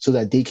movie so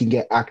that they can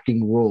get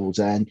acting roles,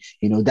 and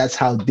that's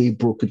how they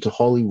broke into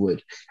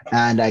Hollywood.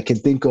 And I can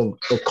think of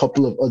a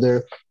couple of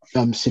other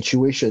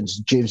situations.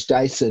 James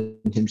Dyson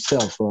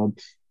himself,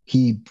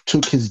 he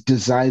took his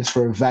designs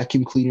for a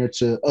vacuum cleaner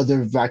to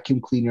other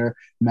vacuum cleaner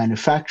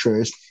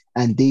manufacturers,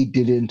 and they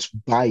didn't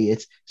buy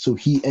it. So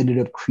he ended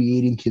up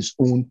creating his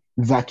own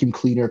vacuum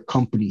cleaner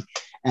company.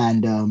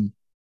 And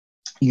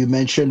you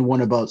mentioned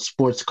one about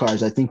sports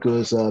cars. I think it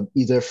was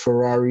either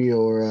Ferrari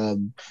or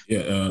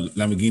Yeah,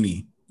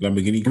 Lamborghini.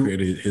 Lamborghini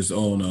created his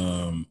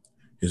own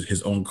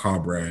car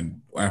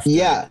brand after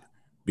yeah,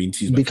 being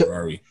teased by because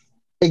Ferrari.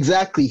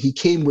 exactly, he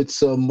came with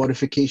some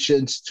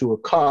modifications to a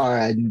car,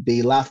 and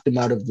they laughed him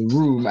out of the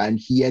room, and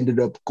he ended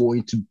up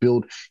going to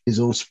build his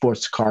own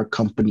sports car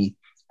company.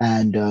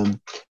 And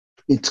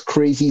it's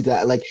crazy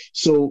that, like,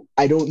 so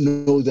I don't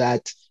know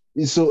that.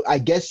 So I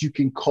guess you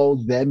can call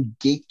them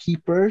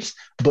gatekeepers,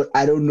 but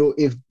I don't know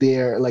if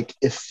they're like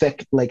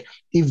like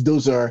if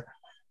those are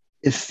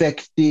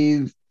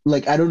effective.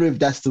 Like, I don't know if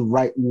that's the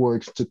right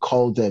word to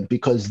call them,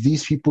 because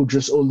these people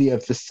just only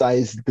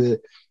emphasize the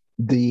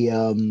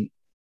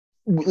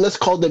let's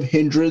call them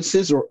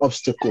hindrances or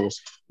obstacles,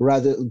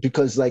 rather,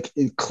 because like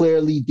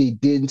clearly they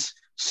didn't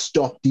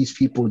stop these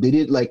people. They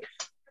didn't, like,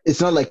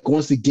 it's not like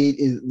once the gate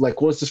is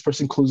like, once this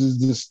person closes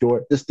this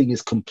door, this thing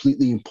is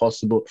completely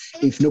impossible.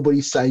 If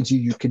nobody signs you,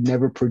 you can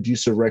never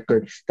produce a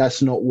record.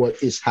 That's not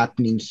what is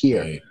happening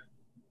here. Right.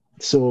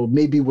 So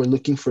maybe we're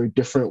looking for a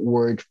different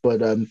word,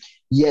 but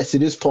yes,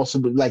 it is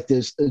possible. Like,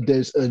 there's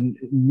a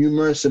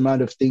numerous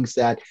amount of things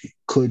that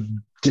could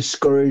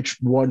discourage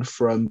one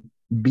from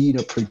being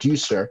a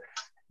producer.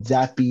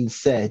 That being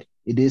said,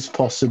 it is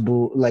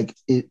possible. Like,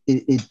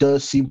 it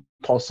does seem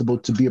possible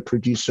to be a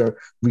producer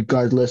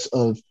regardless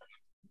of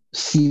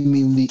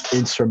seemingly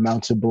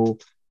insurmountable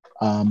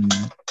um,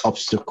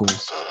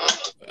 obstacles.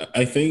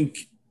 I think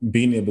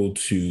being able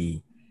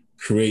to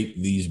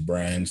create these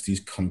brands,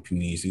 these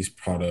companies, these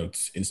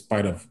products, in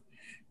spite of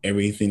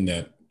everything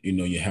that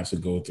you have to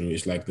go through,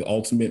 it's like the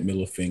ultimate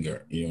middle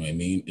finger. You know what I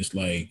mean? It's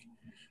like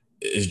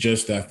it's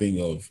just that thing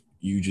of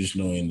you just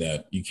knowing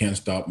that you can't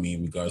stop me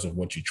regardless of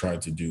what you try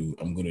to do.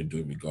 I'm going to do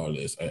it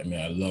regardless. I mean,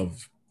 I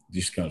love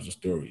these kinds of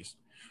stories.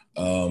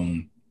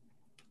 Um,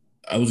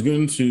 I was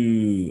going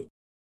to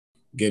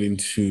get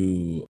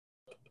into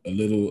a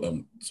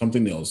little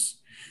something else,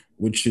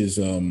 which is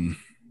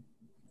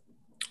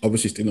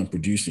obviously still on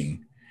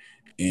producing.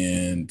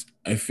 And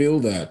I feel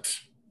that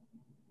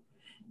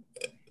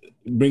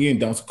bringing it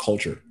down to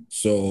culture.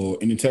 So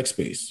in the tech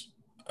space,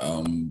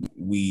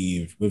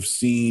 we've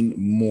seen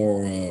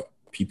more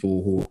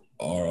people who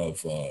are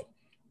of let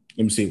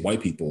me say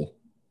white people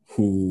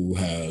who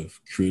have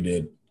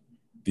created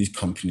these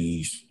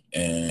companies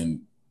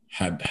and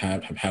have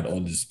had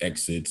all these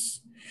exits.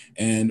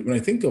 And when I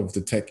think of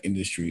the tech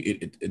industry,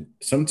 it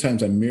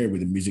sometimes I mirror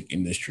with the music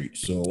industry.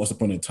 So once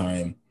upon a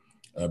time,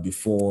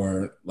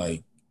 before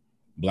like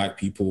black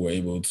people were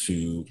able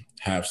to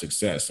have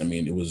success, I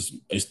mean,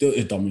 it still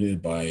is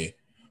dominated by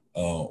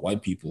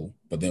white people.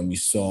 But then we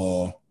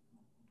saw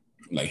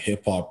like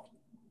hip hop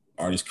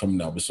artists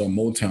coming out. We saw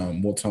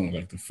Motown. Motown was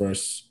like the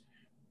first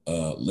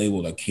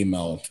label that came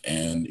out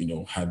and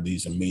had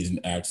these amazing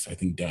acts. I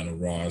think Diana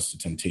Ross, The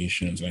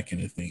Temptations, that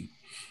kind of thing.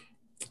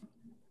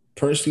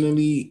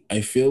 Personally,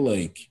 I feel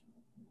like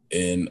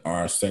in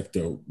our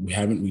sector, we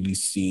haven't really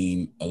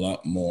seen a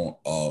lot more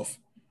of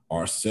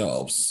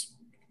ourselves,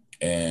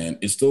 and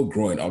it's still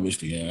growing,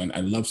 obviously. And I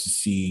love to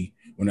see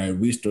when I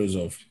read stories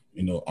of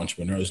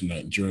entrepreneurs in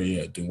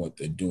Nigeria doing what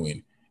they're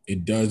doing.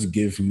 It does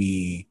give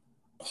me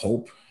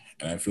hope,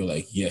 and I feel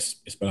like yes,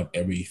 in spite of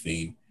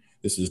everything,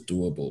 this is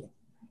doable.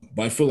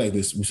 But I feel like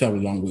we still have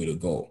a long way to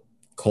go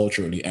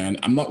culturally. And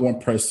I'm not one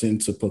person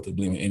to put the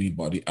blame on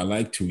anybody. I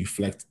like to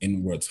reflect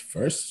inwards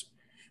first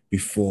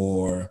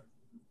before,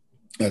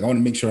 like, I want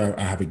to make sure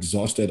I have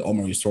exhausted all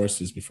my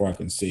resources before I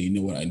can say, you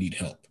know what, I need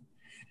help.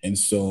 And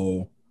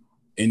so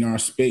in our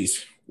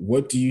space,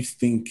 what do you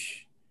think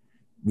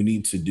we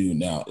need to do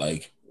now?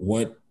 Like,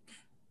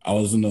 I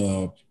was in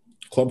a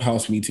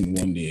clubhouse meeting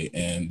one day,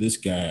 and this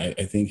guy,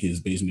 I think he's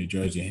based in New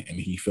Jersey, and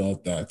he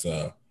felt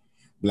that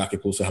Black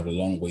people also have a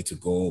long way to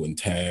go in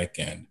tech,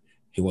 and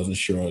he wasn't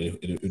sure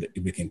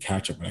if we can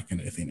catch up and that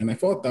kind of thing. And I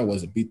thought that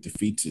was a bit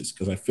defeatist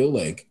because I feel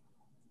like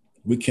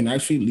we can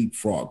actually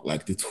leapfrog.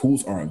 Like, the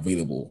tools are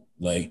available.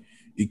 Like,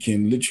 you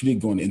can literally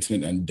go on the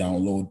internet and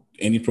download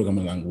any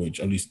programming language,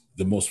 at least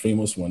the most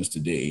famous ones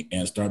today,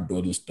 and start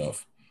building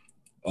stuff.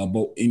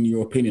 But in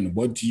your opinion,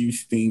 what do you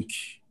think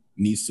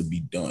needs to be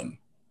done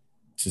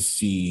to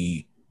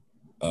see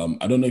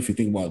I don't know if you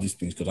think about these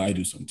things because I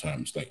do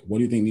sometimes. Like, what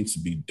do you think needs to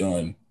be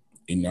done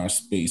in our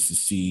space to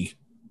see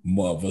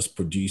more of us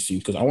producing?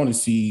 Because I want to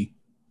see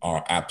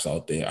our apps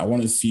out there. I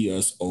want to see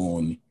us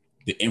own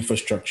the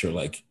infrastructure.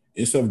 Like,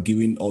 instead of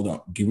giving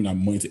our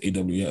money to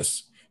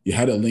AWS, you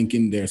had a link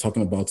in there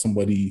talking about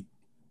somebody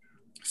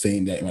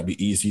saying that it might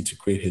be easy to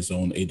create his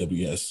own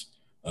AWS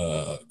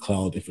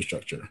cloud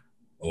infrastructure,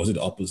 or was it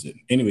the opposite?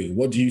 Anyway,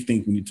 what do you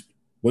think needs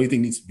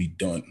to be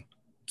done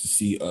to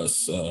see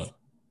us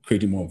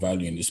creating more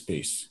value in this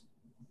space?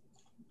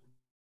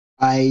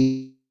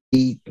 I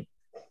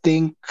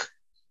think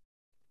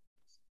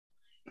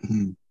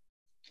hmm,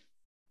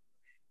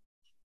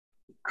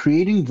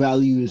 creating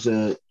value is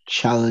a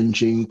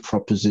challenging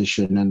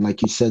proposition. And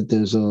like you said,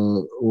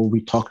 what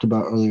we talked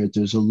about earlier,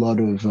 there's a lot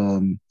of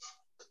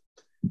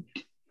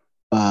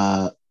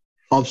uh,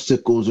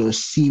 obstacles or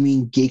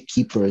seeming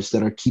gatekeepers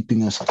that are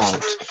keeping us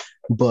out.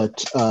 But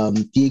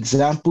the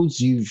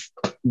examples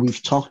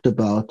we've talked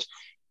about,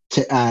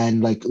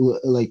 and like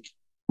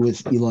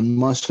with Elon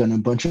Musk and a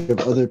bunch of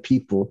other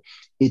people,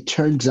 it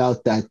turns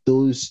out that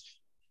those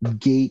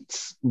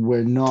gates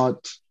were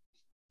not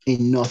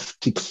enough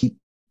to keep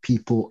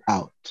people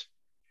out.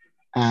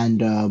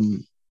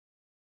 And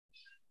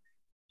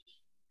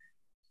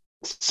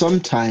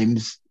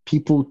sometimes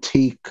people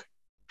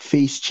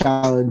face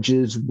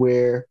challenges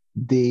where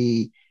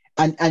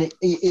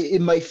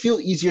it might feel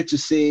easier to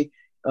say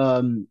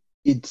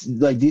it's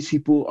like these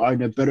people are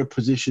in a better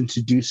position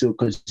to do so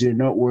because they're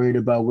not worried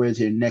about where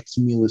their next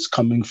meal is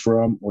coming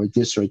from or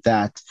this or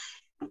that.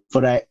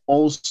 But I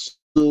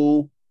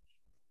also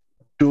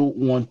don't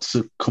want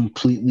to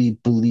completely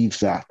believe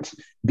that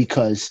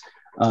because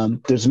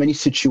there's many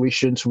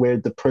situations where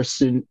the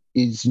person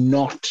is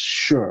not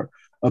sure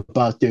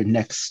about their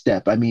next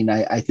step. I mean,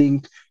 I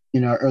think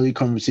in our early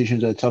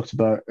conversations, I talked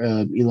about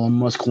Elon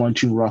Musk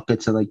launching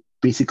rockets and like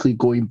basically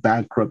going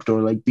bankrupt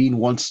or like being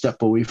one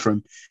step away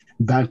from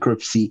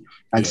bankruptcy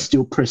and Yeah.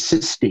 still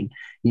persisting.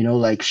 You know,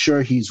 like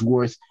sure he's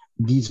worth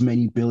these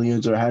many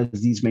billions or has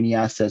these many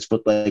assets,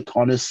 but like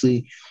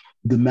honestly,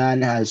 the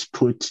man has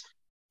put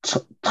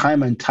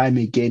time and time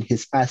again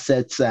his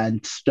assets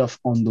and stuff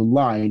on the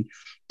line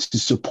to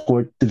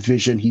support the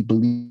vision he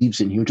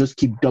believes in. He'll just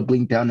keep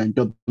doubling down and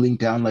doubling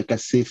down, like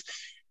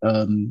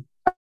um,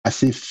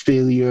 as if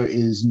failure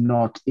is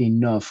not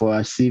enough, or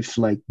as if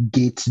like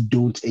gates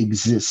don't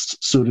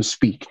exist, so to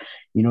speak.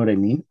 You know what I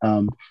mean?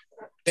 And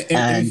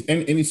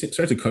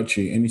Sorry to cut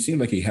you, and it seems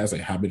like he has a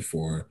habit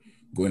for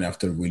going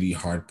after really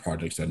hard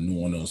projects that no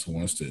one else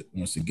wants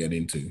to get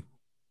into.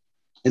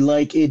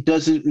 like it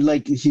doesn't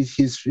like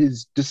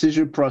his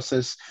decision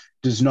process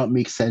does not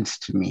make sense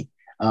to me.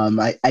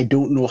 I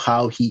don't know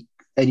how he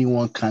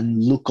anyone can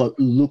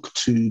look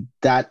to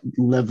that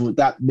level,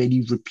 that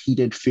many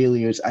repeated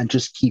failures, and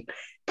just keep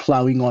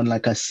plowing on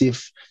like as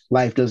if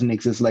life doesn't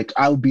exist. Like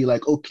I would be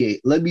like, okay,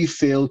 let me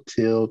fail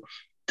till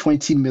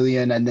 20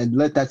 million and then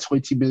let that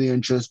 20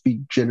 million just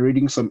be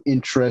generating some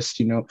interest.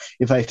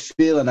 If I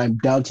fail and I'm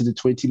down to the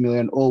 20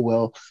 million, oh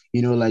well,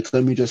 like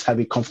let me just have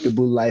a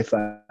comfortable life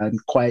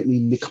and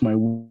quietly lick my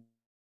wounds.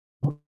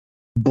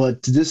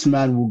 But this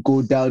man will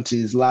go down to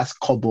his last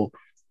kobo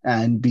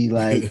and be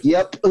like,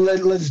 yep,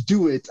 let's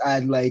do it,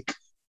 and like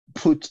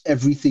put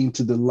everything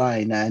to the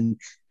line. And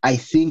I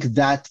think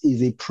that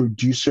is a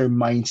producer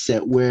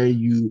mindset where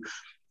you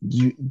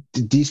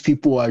these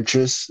people are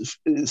just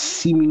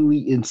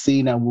seemingly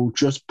insane and will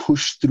just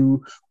push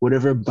through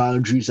whatever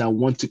boundaries I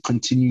want to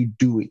continue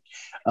doing.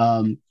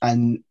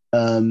 And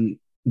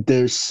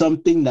there's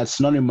something that's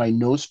not in my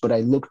notes, but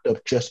I looked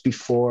up just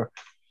before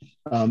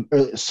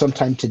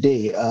sometime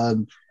today.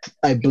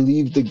 I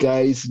believe the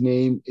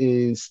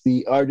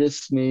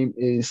artist's name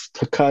is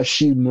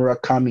Takashi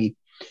Murakami.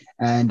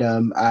 And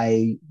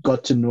I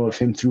got to know of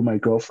him through my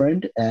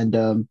girlfriend.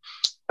 And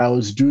I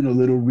was doing a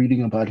little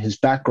reading about his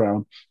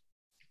background.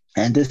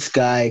 And this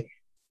guy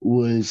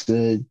is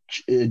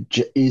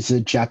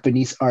a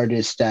Japanese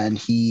artist, and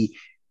he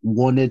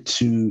wanted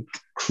to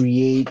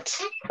create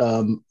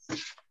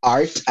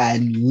art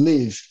and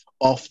live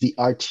off the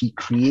art he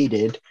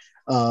created.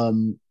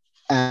 Um,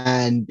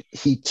 and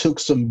he took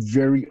some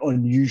very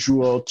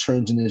unusual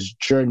turns in his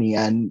journey.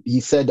 And he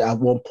said at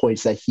one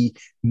point that he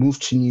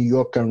moved to New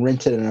York and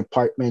rented an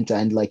apartment,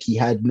 and like he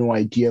had no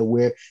idea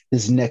where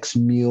his next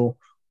meal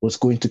was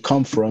going to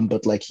come from,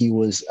 but like he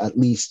was at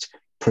least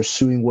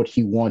pursuing what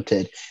he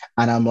wanted.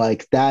 And I'm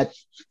like, that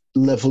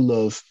level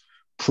of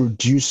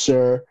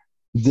producer,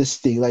 this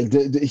thing, like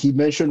he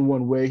mentioned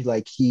one where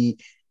like he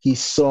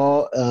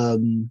saw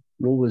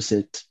what was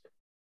it?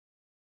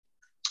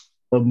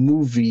 A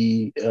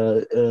movie,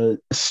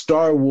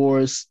 Star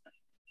Wars.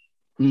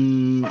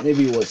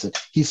 Maybe it wasn't.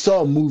 He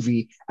saw a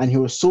movie and he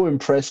was so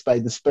impressed by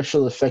the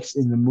special effects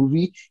in the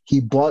movie, he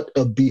bought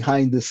a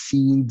behind the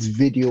scenes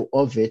video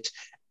of it,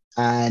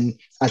 and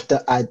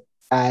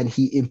and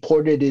he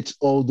imported it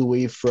all the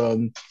way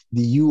from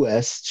the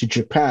US to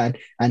Japan,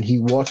 and he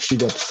watched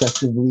it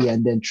obsessively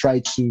and then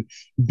tried to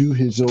do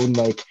his own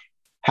like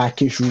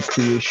hackish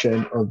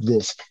recreation of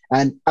this.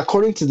 And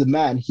according to the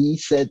man, he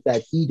said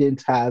that he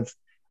didn't have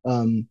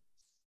um,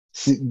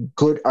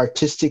 good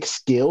artistic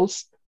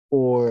skills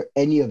or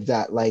any of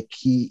that. Like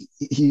he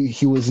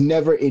was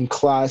never in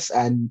class,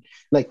 and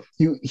like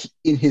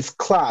in his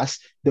class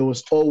there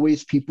was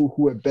always people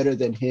who were better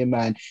than him,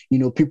 and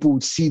people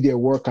would see their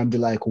work and be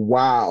like,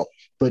 wow,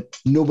 but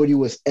nobody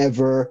was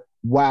ever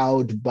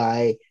wowed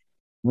by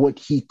what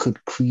he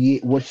could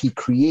create, what he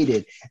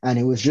created. And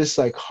it was just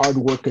like hard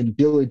work and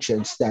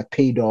diligence that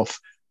paid off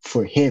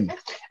for him.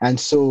 And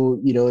so,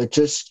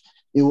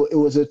 it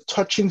was a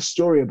touching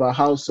story about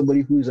how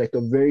somebody who's like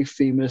a very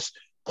famous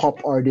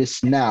pop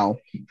artist now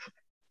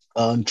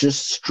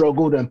just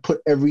struggled and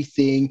put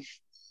everything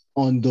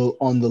on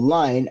the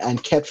line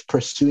and kept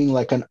pursuing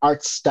like an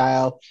art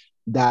style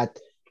that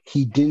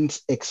he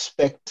didn't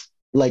expect.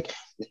 Like,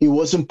 it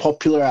wasn't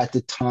popular at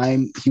the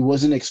time, he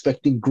wasn't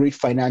expecting great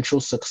financial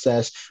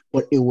success,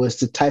 but it was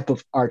the type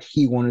of art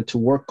he wanted to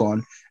work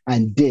on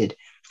and did.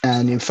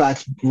 And in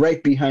fact,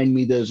 right behind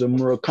me there's a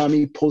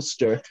Murakami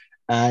poster,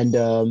 and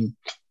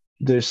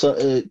there's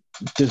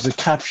a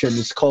caption.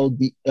 It's called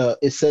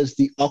it says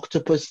the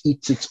octopus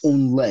eats its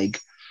own leg,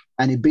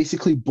 and it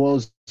basically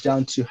boils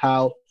down to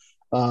how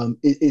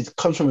it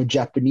comes from a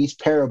Japanese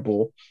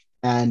parable,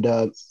 and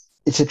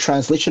it's a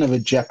translation of a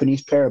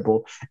Japanese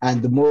parable.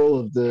 And the moral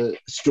of the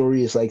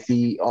story is like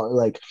the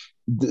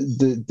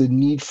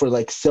need for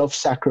like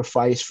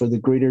self-sacrifice for the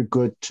greater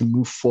good to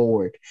move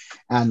forward,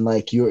 and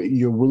like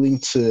you're willing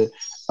to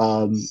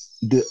um,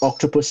 the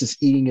octopus is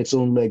eating its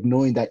own leg,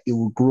 knowing that it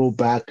will grow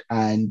back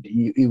and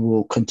it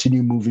will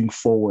continue moving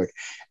forward.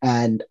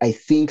 And I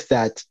think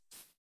that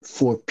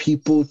for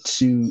people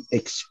to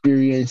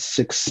experience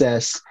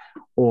success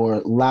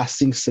or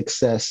lasting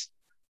success,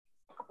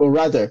 or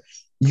rather,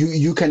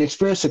 you can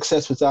experience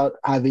success without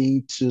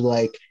having to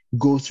like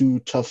go through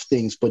tough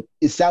things, but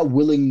it's that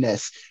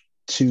willingness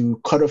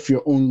to cut off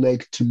your own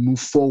leg to move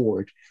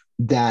forward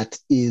that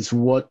is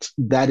what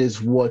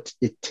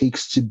it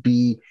takes to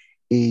be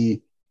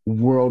a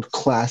world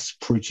class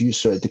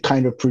producer, the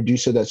kind of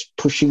producer that's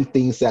pushing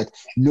things that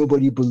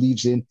nobody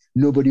believes in,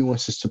 nobody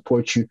wants to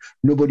support you,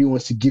 nobody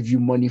wants to give you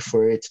money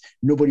for it,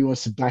 nobody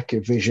wants to back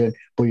your vision,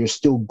 but you're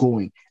still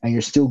going and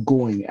you're still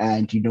going,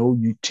 and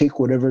you take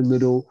whatever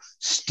little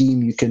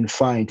steam you can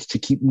find to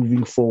keep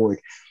moving forward.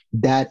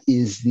 That's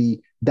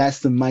the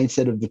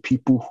mindset of the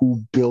people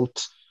who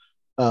built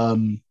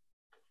um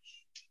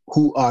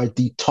who are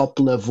the top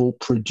level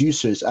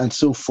producers. And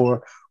so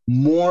for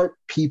more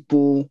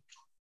people,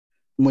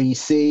 when you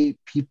say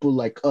people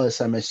like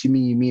us, I'm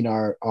assuming you mean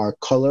our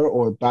color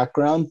or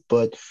background,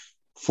 but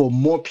for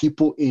more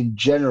people in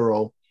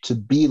general to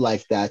be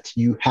like that,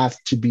 you have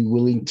to be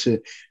willing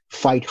to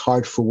fight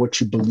hard for what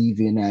you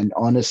believe in. And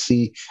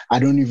honestly, I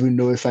don't even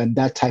know if I'm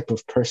that type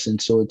of person.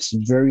 So it's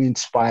very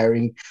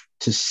inspiring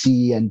to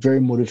see and very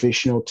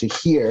motivational to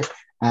hear.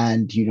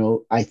 And,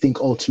 I think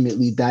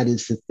ultimately that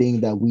is the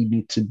thing that we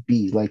need to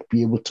be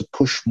able to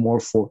push more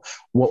for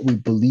what we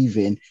believe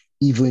in,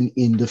 even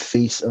in the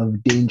face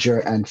of danger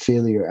and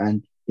failure.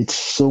 And it's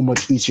so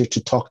much easier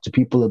to talk to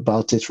people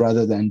about it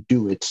rather than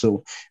do it.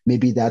 So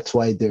maybe that's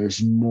why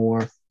there's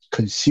more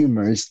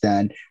consumers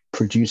than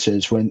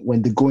producers.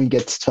 When the going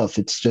gets tough,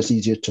 it's just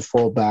easier to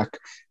fall back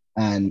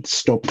and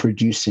stop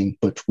producing,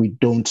 but we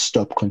don't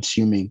stop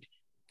consuming.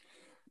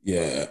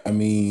 Yeah, I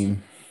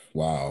mean,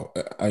 wow.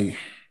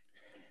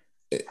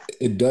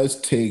 It does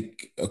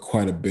take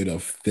quite a bit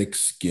of thick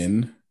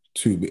skin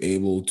to be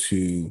able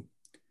to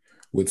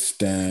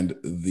withstand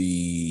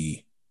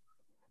the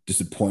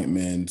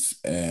disappointments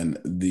and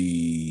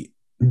the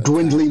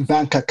Dwindling attacks.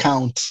 bank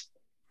account.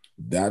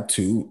 That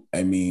too.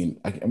 I mean,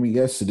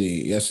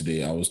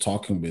 yesterday I was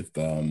talking with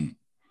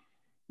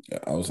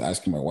I was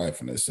asking my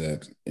wife, and I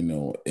said,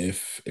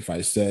 if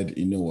I said,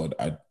 what,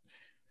 I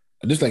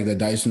just like the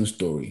Dyson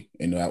story.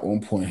 At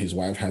one point his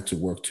wife had to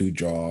work two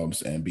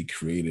jobs and be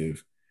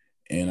creative.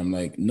 And I'm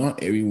like,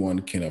 not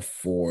everyone can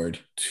afford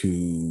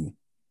to,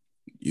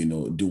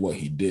 do what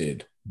he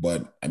did.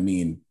 But I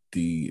mean,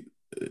 the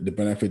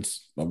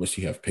benefits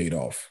obviously have paid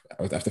off.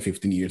 After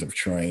 15 years of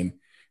trying,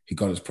 he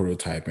got his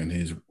prototype, and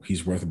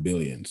he's worth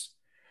billions.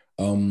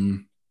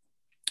 Um,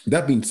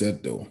 that being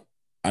said, though,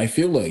 I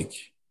feel like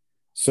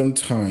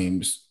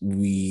sometimes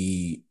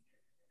there's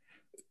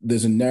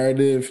a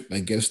narrative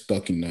that gets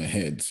stuck in our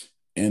heads.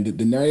 And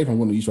the narrative I'm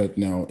going to use right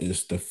now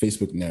is the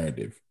Facebook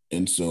narrative.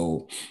 And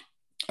so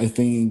I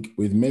think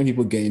with many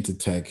people getting into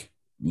tech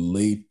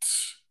late,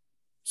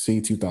 say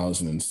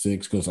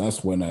 2006, because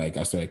that's when I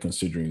started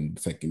considering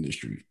the tech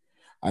industry.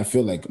 I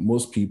feel like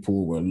most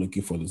people were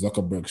looking for the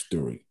Zuckerberg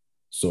story.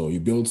 So you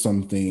build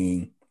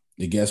something,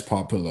 it gets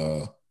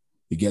popular,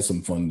 you get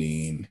some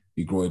funding,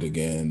 you grow it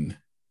again,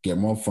 get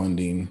more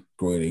funding,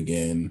 grow it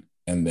again,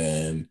 and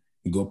then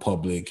you go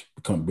public,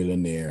 become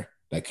billionaire,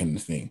 that kind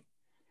of thing.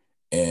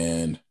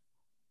 And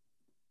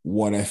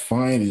what I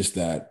find is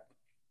that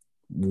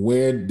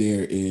where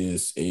there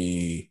is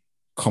a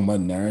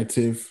common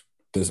narrative,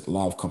 there's a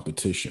lot of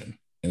competition.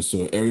 And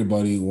so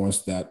everybody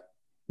wants that.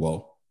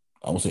 Well,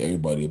 I won't say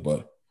everybody,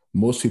 but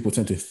most people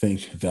tend to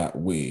think that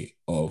way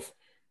of,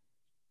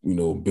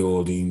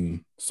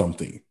 building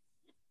something.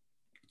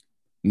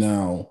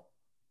 Now,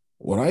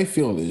 what I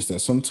feel is that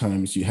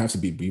sometimes you have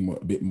to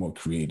a bit more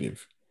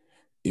creative.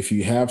 If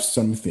you have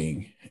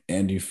something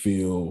and you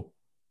feel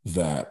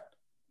that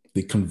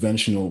the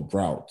conventional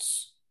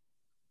routes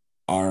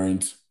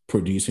aren't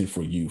producing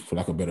for you, for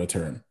lack of a better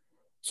term.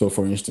 So,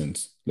 for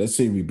instance, let's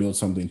say we build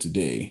something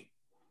today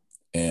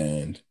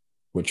and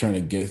we're trying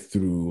to get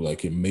through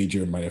like a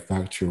major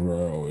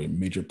manufacturer or a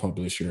major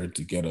publisher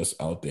to get us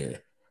out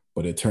there,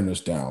 but they turn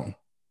us down.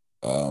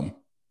 Um,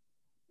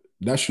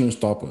 that shouldn't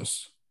stop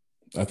us.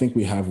 I think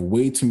we have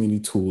way too many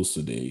tools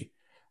today.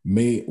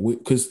 May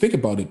because think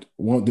about it,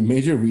 one of the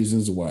major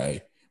reasons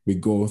why we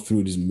go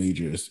through these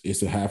majors is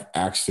to have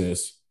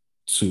access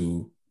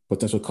to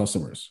potential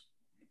customers,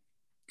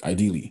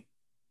 ideally.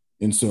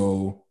 And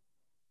so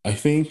I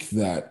think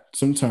that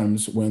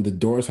sometimes when the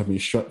doors have been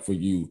shut for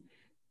you,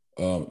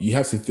 you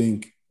have to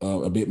think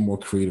a bit more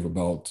creative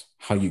about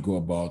how you go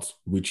about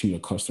reaching your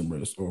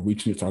customers or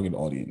reaching your target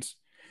audience.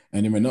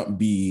 And it may not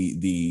be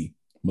the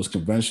most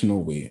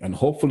conventional way, and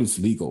hopefully it's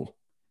legal.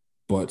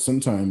 But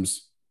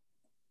sometimes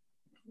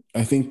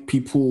I think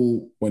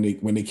people, when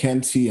they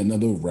can't see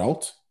another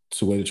route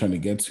to where they're trying to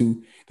get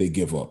to, they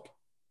give up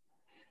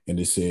and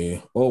they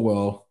say, "Oh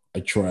well, I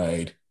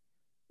tried,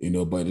 but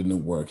it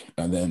didn't work,"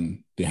 and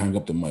then they hang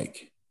up the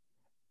mic.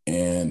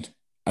 And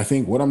I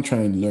think what I'm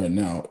trying to learn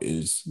now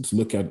is to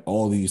look at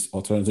all these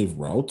alternative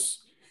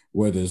routes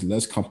where there's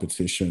less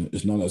competition,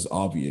 it's not as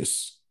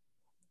obvious,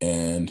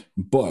 and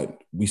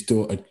but we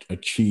still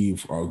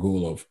achieve our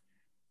goal of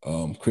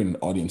creating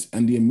an audience.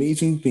 And the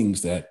amazing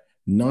things that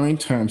 9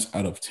 times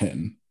out of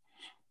 10,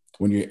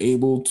 when you're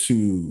able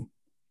to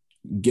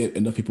get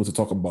enough people to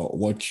talk about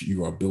what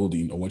you are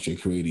building or what you're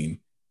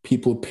creating,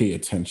 people pay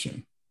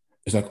attention.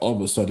 It's like all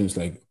of a sudden it's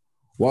like,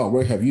 wow,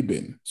 where have you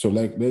been? So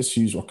like let's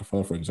use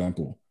Rockefeller for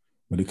example.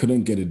 When they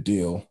couldn't get a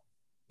deal,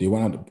 they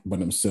went out by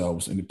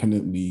themselves,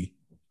 independently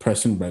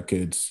pressing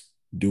records,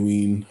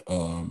 doing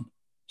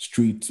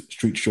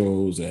street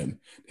shows, and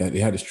they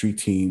had a street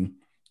team,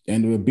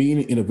 and they were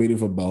being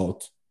innovative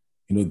about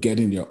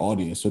getting their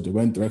audience. So they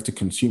went direct to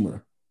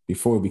consumer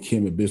before it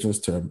became a business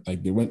term.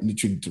 Like they went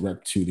literally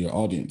direct to their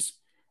audience.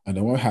 And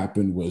then what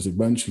happened was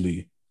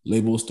eventually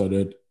labels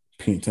started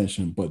paying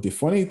attention. But the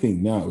funny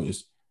thing now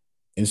is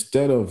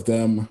instead of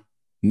them,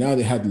 now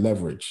they had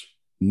leverage.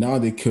 Now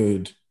they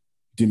could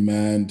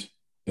demand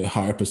a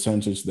higher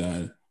percentage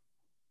than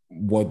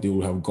what they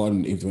would have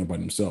gotten if they went by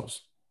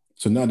themselves.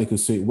 So now they could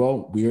say,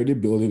 well, we're already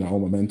building our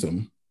own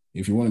momentum.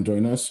 If you want to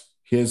join us,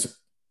 here's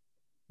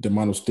the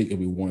amount of stake that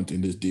we want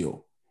in this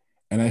deal.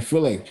 And I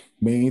feel like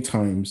many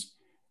times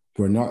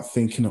we're not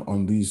thinking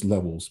on these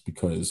levels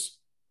because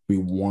we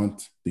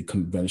want the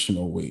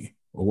conventional way.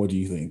 Or what do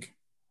you think?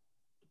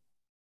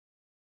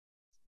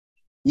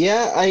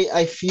 Yeah,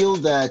 I feel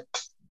that,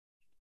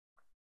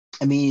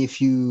 I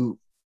mean,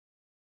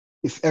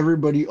 if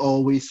everybody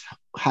always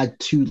had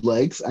two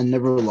legs and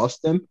never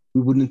lost them,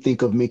 we wouldn't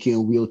think of making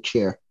a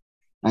wheelchair.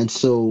 And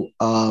so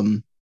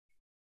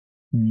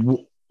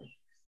w-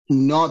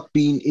 not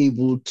being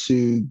able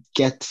to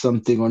get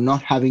something or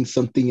not having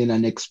something in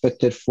an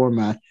expected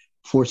format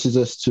forces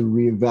us to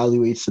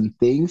reevaluate some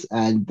things,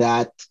 and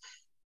that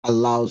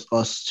allows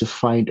us to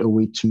find a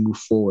way to move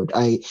forward.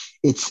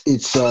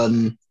 It's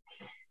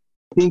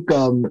I think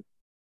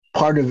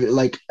part of it,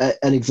 like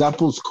an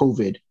example is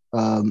COVID.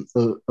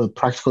 A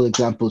practical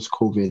example is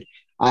COVID.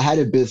 I had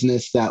a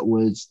business that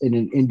was in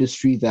an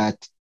industry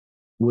that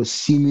was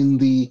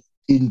seemingly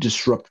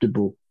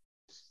indisruptible.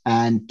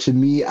 And to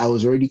me, I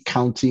was already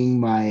counting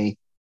my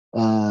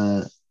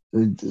uh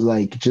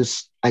like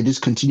just I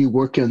just continue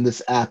working on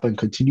this app and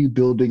continue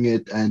building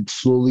it and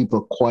slowly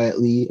but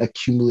quietly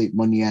accumulate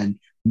money and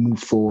move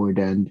forward,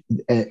 and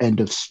end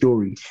of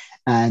story.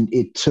 And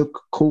it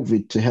took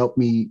COVID to help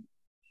me,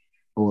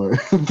 or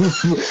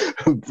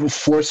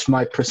force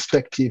my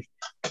perspective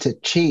to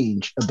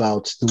change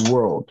about the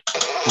world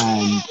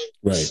and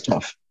Right.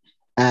 stuff.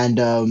 And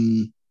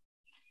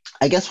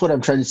I guess what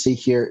I'm trying to say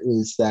here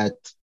is that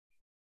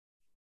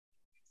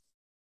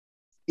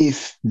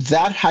if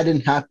that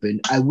hadn't happened,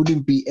 I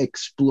wouldn't be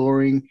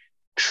exploring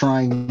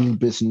trying new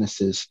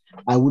businesses.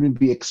 I wouldn't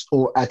be,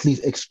 or at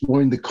least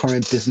exploring the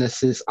current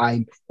businesses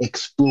I'm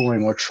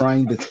exploring, or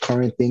trying the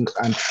current things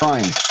I'm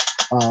trying.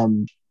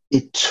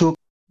 It took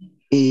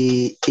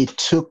it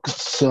took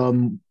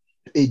some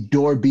a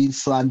door being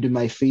slammed in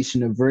my face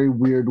in a very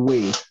weird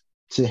way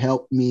to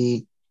help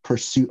me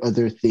pursue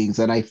other things.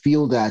 And I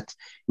feel that,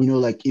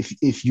 like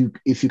if you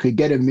could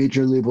get a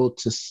major label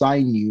to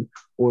sign you,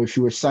 or if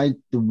you were signed,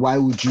 why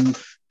would you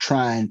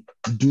try and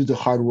do the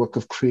hard work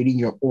of creating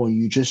your own?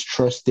 You just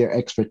trust their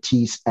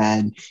expertise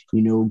and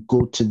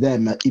go to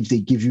them if they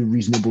give you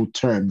reasonable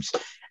terms.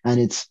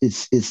 And it's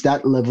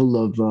that level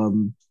of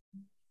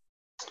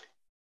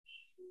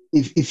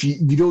if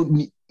you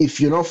don't,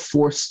 if you're not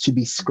forced to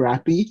be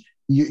scrappy,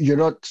 you're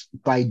not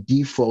by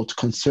default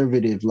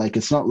conservative. Like,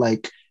 it's not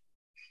like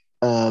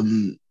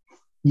um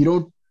you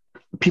don't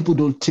people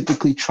don't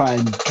typically try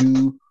and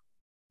do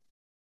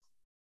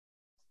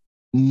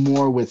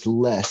more with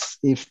less,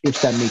 if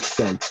that makes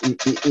sense.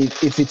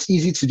 If it's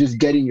easy to just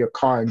get in your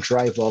car and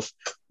drive off,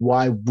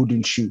 why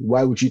wouldn't you?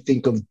 Why would you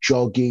think of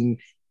jogging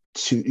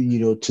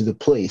to, to the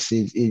place?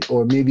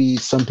 Or maybe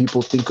some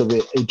people think of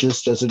it, it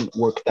just doesn't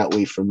work that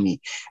way for me.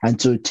 And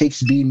so it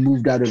takes being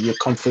moved out of your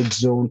comfort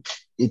zone.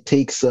 It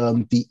takes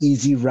the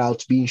easy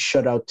route being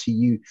shut out to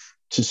you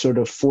to sort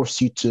of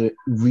force you to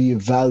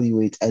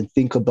reevaluate and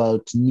think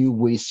about new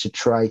ways to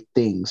try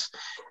things.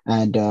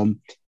 And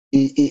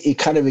it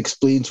kind of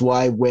explains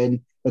why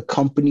when a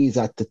company is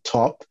at the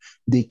top,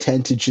 they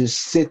tend to just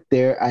sit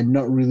there and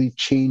not really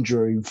change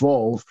or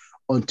evolve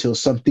until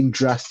something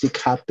drastic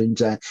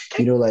happens. And,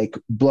 like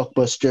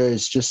Blockbuster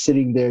is just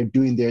sitting there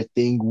doing their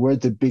thing. We're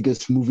the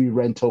biggest movie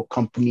rental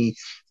company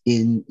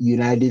in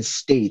United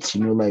States.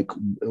 Like,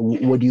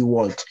 what do you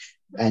want?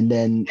 And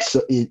then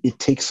so it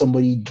takes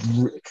somebody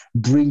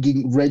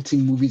bringing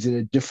renting movies in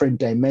a different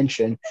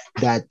dimension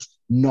that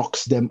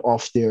knocks them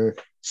off their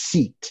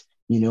seat.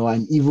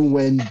 And even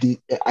when the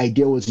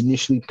idea was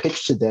initially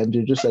pitched to them,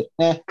 they're just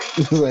like,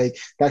 like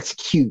that's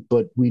cute,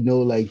 but we know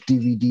like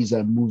DVDs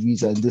and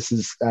movies and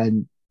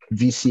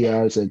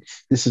VCRs, and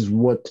this is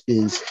what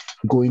is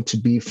going to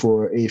be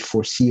for a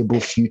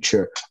foreseeable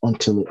future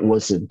until it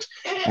wasn't.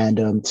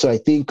 And so I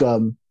think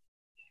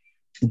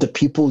the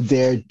people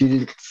there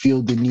didn't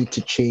feel the need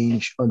to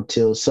change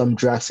until some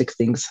drastic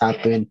things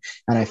happen.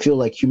 And I feel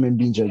like human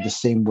beings are the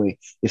same way.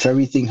 If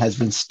everything has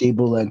been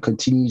stable and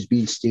continues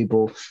being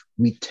stable,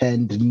 we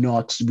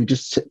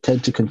just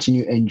tend to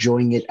continue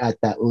enjoying it at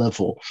that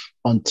level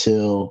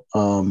until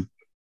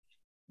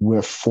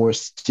we're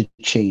forced to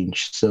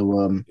change.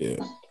 So,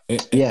 Yeah.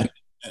 And, yeah, and,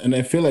 and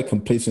I feel like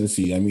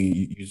complacency. I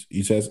mean,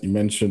 you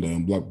mentioned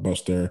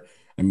Blockbuster.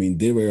 I mean,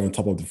 they were on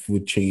top of the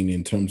food chain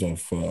in terms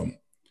of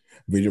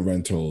video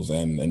rentals,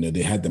 and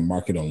they had the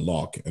market on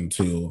lock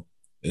until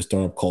a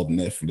startup called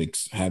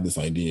Netflix had this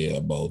idea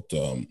about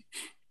I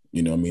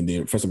mean,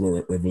 they first of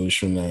all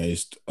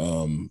revolutionized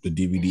the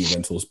DVD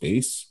rental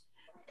space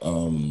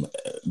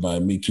by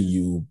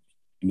making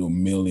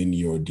mail in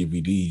your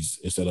DVDs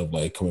instead of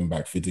like coming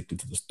back physically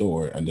to the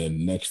store. And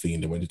then next thing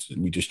they went into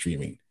media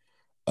streaming.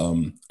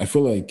 I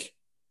feel like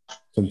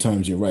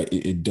sometimes you're right.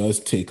 It does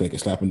take like a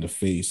slap in the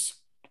face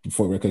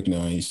before you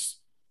recognize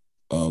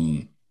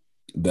um,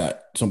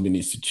 that something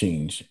needs to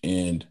change.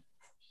 And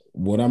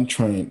what I'm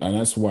trying, and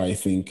that's why I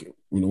think,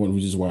 one of the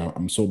reasons why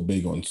I'm so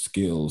big on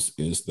skills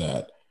is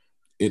that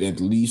it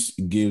at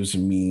least gives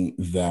me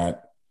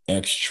that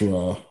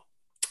extra,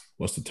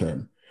 what's the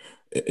term?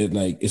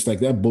 It's like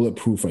that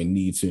bulletproof I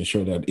need to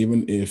ensure that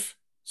even if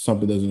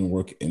something doesn't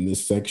work in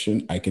this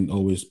section, I can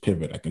always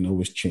pivot, I can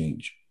always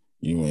change.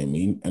 You know what I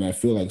mean? And I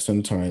feel like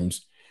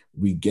sometimes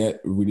we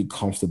get really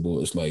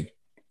comfortable. It's like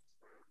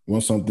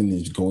once something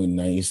is going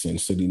nice and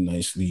sitting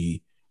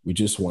nicely, we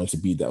just want it to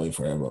be that way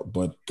forever.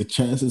 But the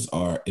chances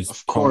are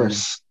of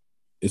course.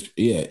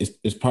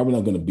 it's probably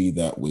not going to be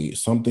that way.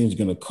 Something's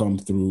going to come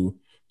through,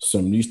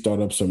 some new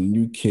startup, some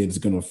new kids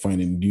going to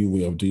find a new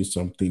way of doing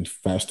something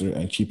faster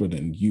and cheaper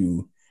than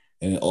you,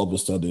 and all of a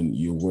sudden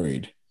you're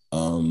worried.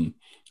 I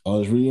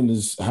was reading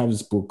this. I have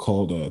this book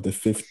called "The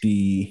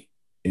 50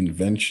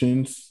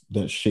 Inventions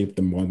That Shaped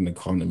the Modern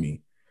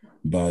Economy"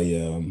 by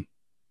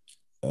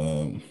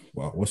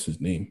wow, what's his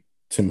name?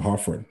 Tim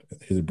Harford.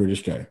 He's a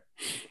British guy,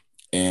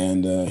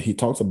 and he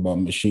talks about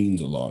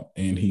machines a lot.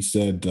 And he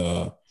said,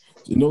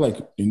 like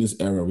in this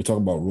era, we talk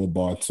about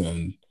robots,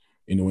 and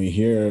when you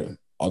hear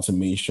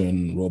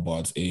automation,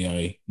 robots,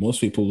 AI,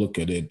 most people look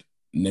at it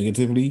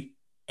negatively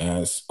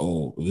as,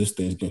 oh, this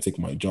thing's going to take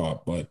my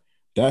job. But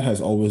that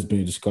has always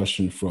been a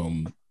discussion for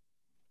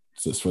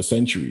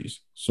centuries.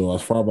 So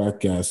as far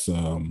back as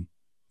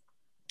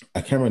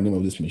I can't remember the name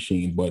of this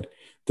machine, but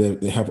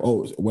they have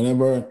always,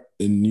 whenever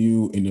a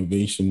new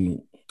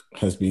innovation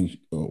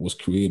was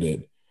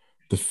created,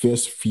 the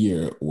first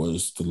fear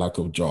was the lack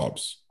of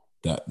jobs,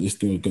 that this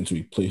thing was going to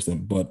replace them.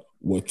 But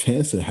what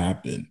tends to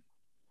happen,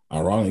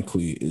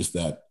 ironically, is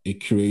that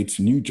it creates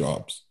new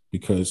jobs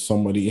because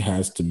somebody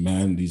has to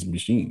man these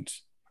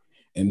machines.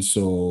 And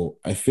so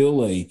I feel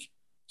like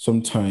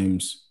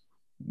sometimes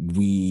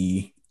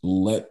we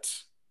let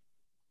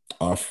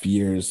our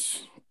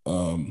fears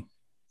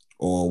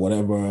or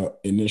whatever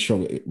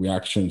initial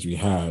reactions we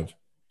have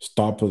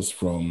stop us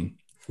from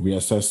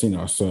reassessing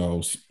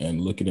ourselves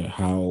and looking at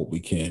how we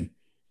can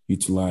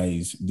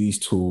utilize these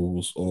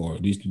tools or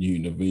these new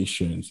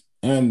innovations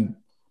and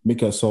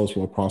make ourselves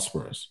more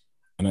prosperous.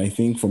 And I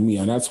think for me,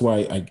 and that's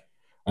why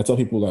I tell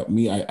people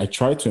that I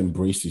try to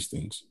embrace these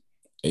things.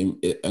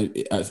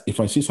 If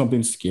I see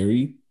something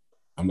scary,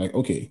 I'm like,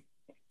 okay,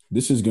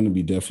 this is going to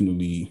be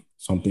definitely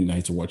something I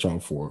need to watch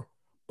out for.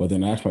 But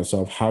then I ask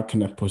myself, how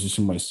can I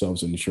position myself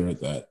to ensure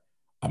that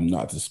I'm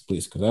not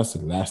displaced? Because that's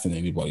the last thing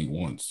anybody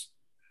wants.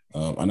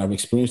 And I've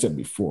experienced that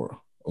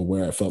before,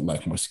 where I felt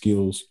like my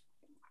skills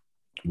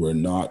were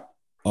not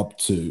up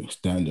to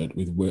standard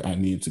with where I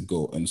needed to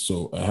go. And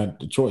so I had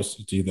the choice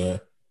to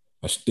either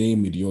I stay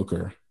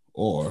mediocre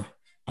or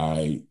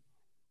I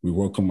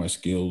rework on my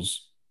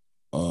skills,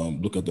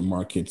 look at the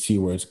market, see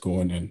where it's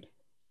going, and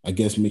I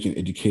guess, make an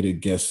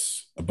educated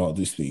guess about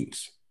these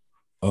things.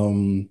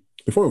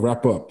 Before we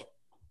wrap up,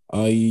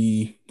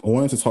 I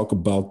wanted to talk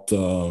about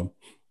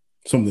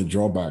some of the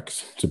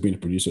drawbacks to being a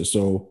producer.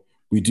 So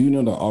we do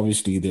know that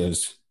obviously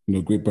there's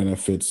great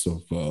benefits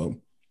of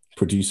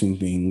producing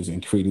things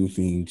and creating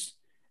things,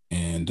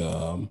 and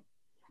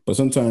but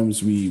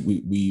sometimes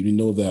we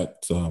know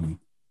that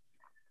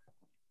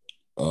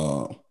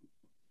uh,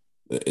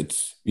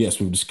 it's yes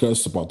we've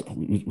discussed about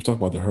we talked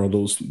about the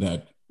hurdles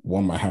that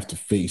one might have to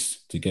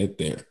face to get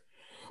there.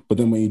 But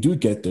then when you do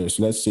get there,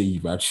 so let's say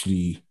you've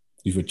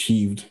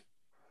achieved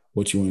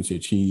what you wanted to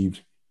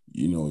achieve.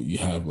 You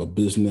have a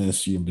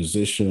business, you're in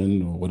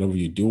position, or whatever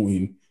you're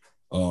doing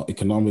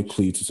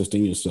economically to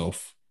sustain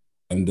yourself,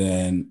 and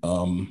then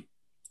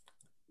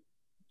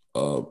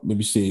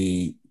maybe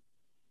say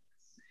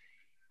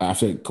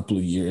after a couple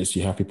of years,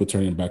 you have people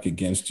turning back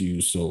against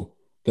you. So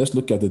let's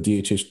look at the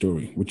DHA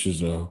story, which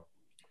is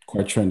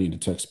quite trendy in the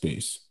tech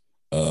space.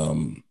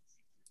 Um,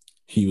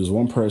 he was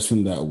one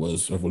person that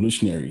was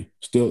revolutionary,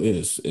 still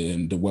is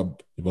in the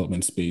web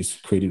development space,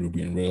 creating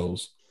Ruby and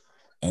Rails.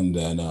 And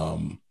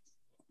then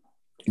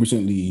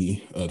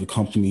recently, the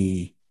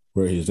company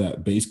where he's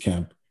at,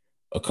 Basecamp,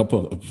 a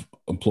couple of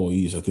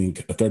employees, I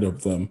think a third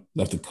of them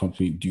left the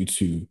company due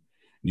to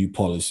new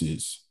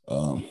policies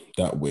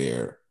that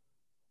were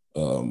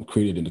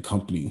created in the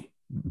company,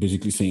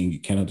 basically saying you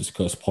cannot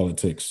discuss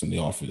politics in the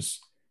office.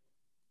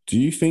 Do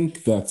you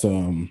think that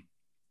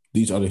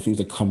these are the things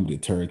that come with the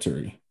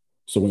territory?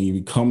 So when you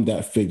become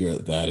that figure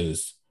that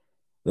is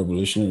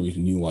revolutionary with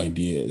new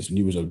ideas,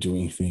 new ways of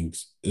doing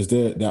things, is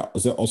there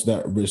also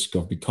that risk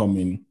of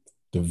becoming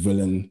the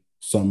villain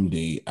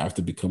someday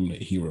after becoming a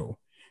hero?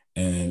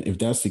 And if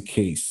that's the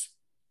case,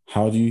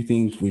 how do you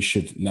think we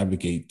should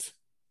navigate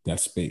that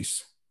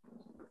space?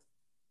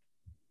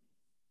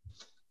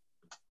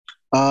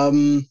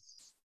 Um,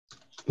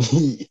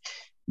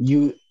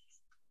 you,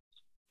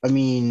 I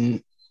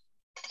mean,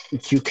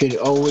 you could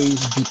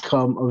always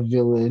become a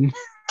villain.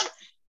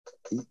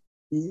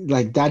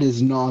 Like that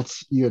is not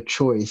your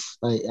choice.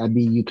 I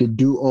mean, you could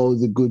do all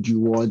the good you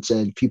want,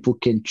 and people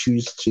can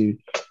choose to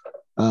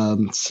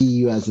see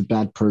you as a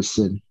bad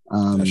person.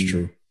 That's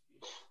true.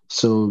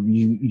 So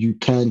you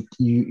can't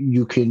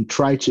you can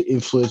try to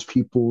influence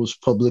people's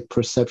public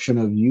perception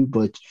of you,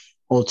 but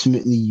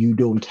ultimately you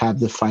don't have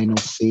the final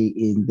say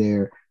in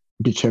their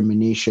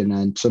determination.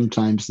 And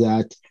sometimes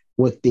that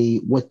what they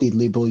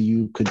label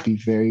you could be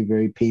very,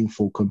 very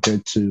painful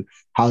compared to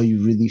how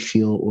you really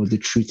feel or the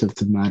truth of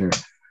the matter.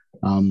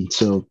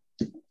 So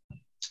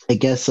I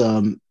guess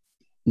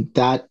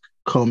that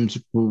comes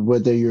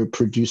whether you're a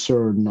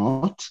producer or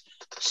not.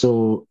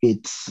 So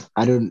it's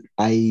I don't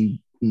I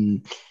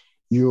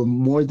you're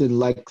more than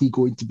likely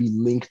going to be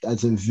linked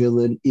as a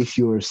villain if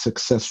you're a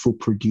successful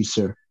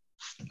producer.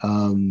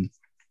 Um,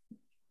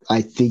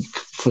 I think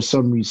for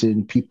some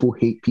reason people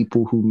hate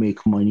people who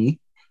make money,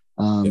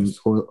 Yes.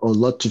 or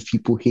lots of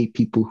people hate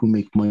people who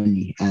make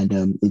money,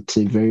 and it's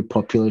a very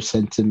popular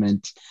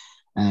sentiment.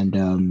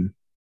 And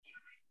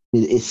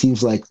it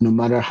seems like no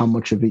matter how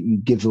much of it you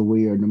give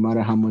away, or no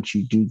matter how much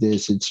you do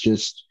this, it's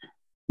just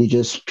they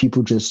just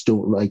people just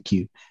don't like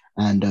you,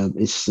 and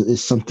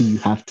it's something you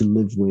have to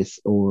live with,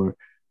 or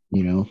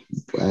you know,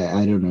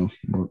 I don't know.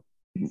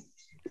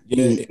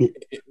 Yeah,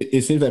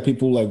 it seems that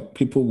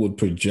people would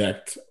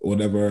project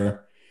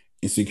whatever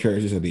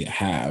insecurities that they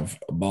have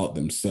about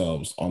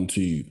themselves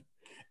onto you.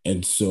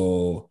 And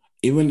so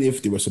even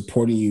if they were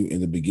supporting you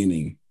in the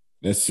beginning,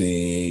 let's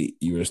say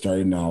you were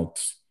starting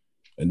out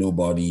a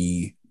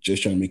nobody,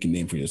 just trying to make a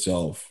name for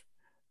yourself,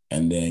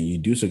 and then you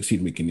do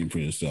succeed making a name for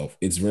yourself,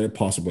 it's very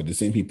possible the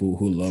same people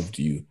who loved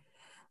you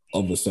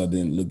all of a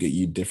sudden look at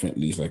you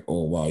differently. It's like,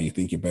 oh wow, you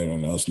think you're better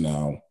than us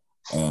now.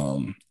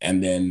 And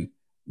then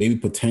maybe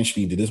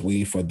potentially they're just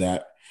waiting for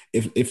that.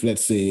 If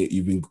let's say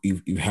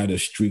you've had a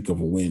streak of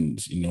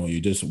wins,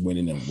 you're just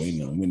winning and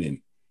winning and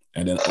winning,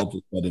 and then all of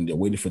a sudden they're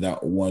waiting for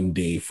that one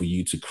day for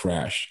you to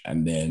crash,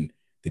 and then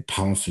they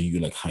pounce on you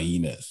like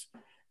hyenas.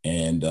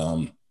 And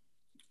um,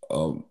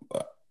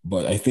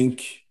 but I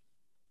think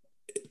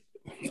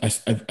I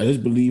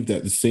just believe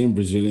that the same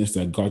resilience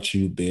that got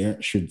you there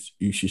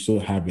you should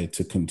still have it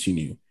to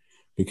continue,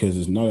 because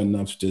it's not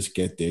enough to just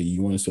get there.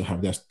 You want to still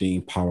have that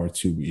staying power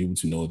to be able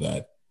to know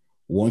that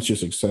once you're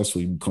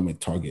successful, you become a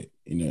target.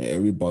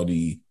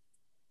 Everybody,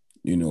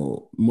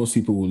 most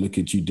people will look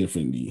at you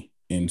differently,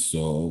 and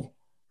so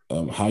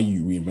how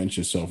you reinvent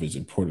yourself is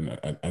important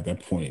at that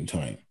point in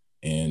time.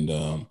 And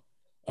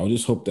I would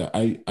just hope that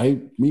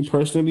me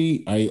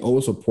personally, I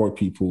always support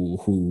people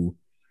who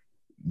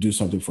do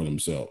something for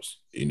themselves.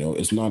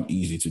 It's not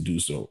easy to do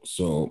so.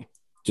 So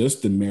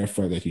just the mere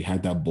fact that you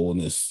had that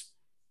boldness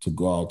to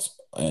go out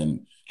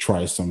and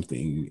try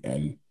something,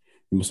 and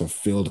you must have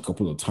failed a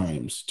couple of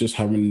times, just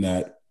having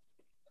that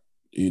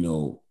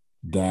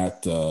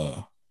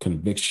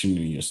conviction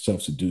in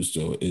yourself to do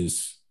so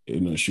is,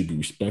 should be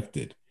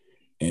respected.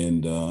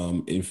 And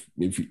if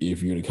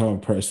you're the kind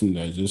of person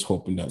that's just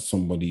hoping that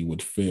somebody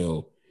would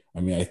fail, I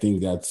mean, I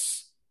think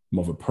that's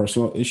more of a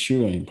personal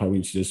issue, and you probably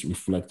need to just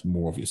reflect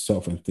more of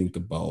yourself and think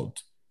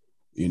about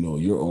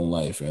your own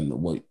life and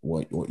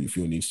what you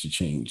feel needs to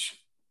change.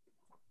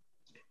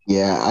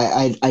 Yeah,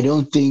 I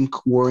don't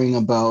think worrying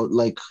about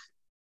like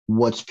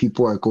what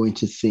people are going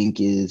to think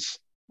is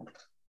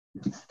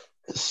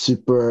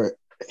super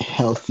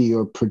healthy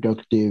or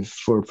productive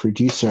for a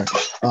producer.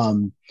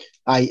 Um,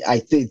 I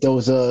think there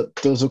was a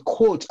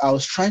quote. I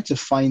was trying to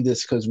find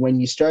this because when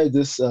you started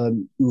this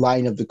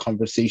line of the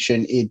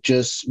conversation, it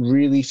just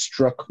really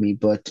struck me.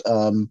 But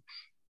um,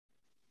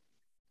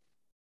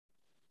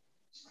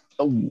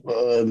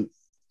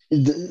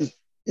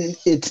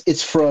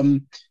 it's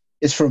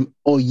from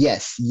oh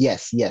yes.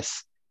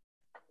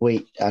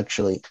 Wait,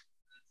 actually,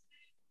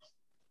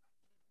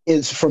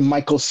 it's from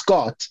Michael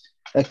Scott,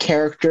 a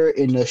character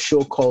in a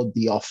show called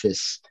The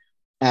Office,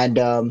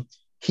 and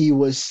he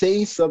was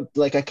saying something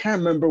like I can't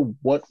remember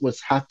what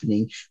was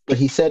happening, but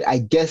he said, "I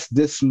guess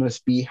this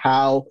must be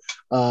how."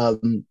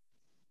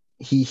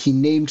 He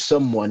named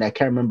someone I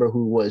can't remember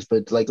who it was,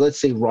 but like let's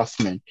say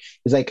Rothman.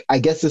 It's like I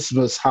guess this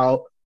was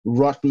how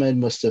Rothman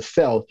must have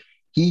felt.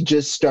 He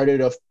just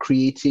started off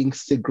creating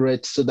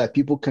cigarettes so that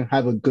people can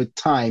have a good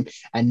time,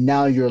 and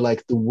now you're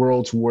like the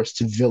world's worst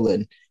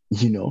villain,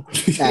 you know.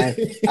 And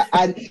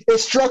and it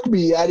struck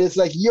me, and it's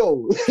like,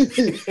 yo,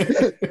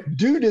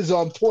 dude is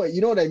on point.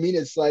 You know what I mean?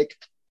 It's like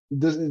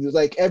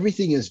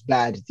everything is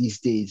bad these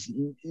days.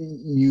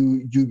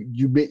 You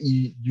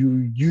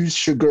use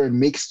sugar and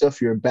make stuff,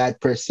 you're a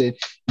bad person.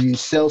 You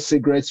sell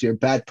cigarettes, you're a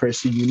bad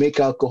person. You make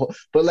alcohol,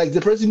 but like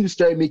the person who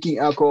started making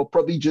alcohol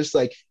probably just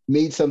like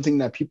made something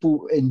that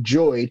people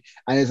enjoyed,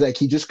 and it's like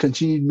he just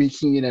continued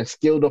making it and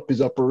scaled up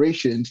his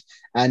operations.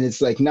 And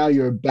it's like now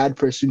you're a bad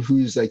person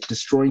who's like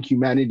destroying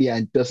humanity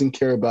and doesn't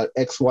care about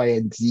X, Y,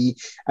 and Z.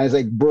 And it's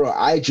like, bro,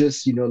 I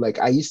just like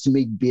I used to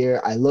make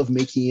beer. I love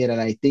making it, and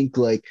I think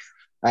like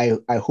I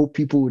hope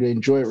people would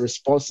enjoy it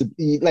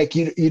responsibly. Like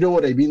you know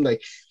what I mean?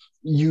 Like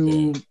Yeah.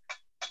 you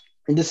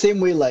in the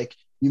same way like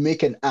you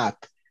make an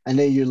app and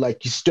then you're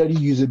like you study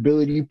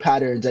usability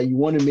patterns and you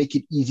want to make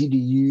it easy to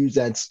use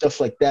and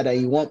stuff like that,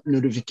 and you want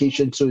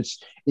notifications so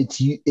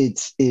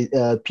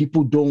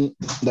people don't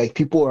like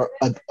people are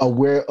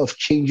aware of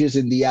changes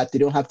in the app, they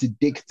don't have to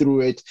dig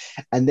through it,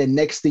 and then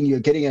next thing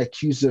you're getting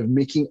accused of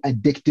making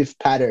addictive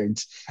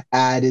patterns,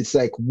 and it's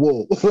like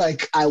whoa.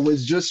 Like I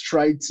was just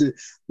trying to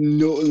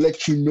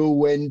let you know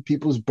when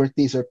people's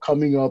birthdays are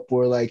coming up,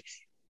 or like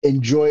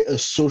enjoy a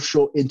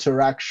social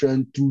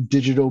interaction through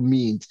digital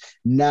means.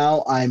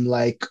 Now I'm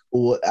like,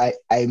 oh,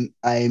 I'm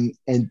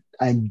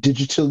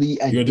digitally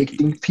You're the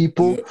addicting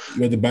people.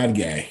 you're the bad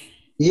guy.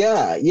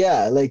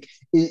 Yeah. Like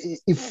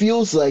it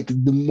feels like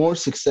the more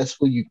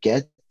successful you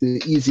get,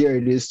 the easier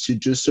it is to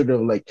just sort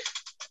of like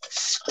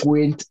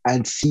squint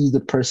and see the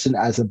person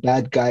as a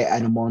bad guy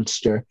and a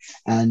monster.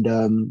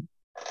 And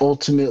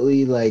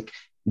ultimately, like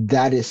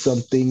that is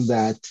something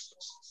that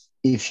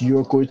if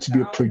you're going to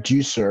be a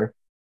producer,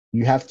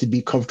 you have to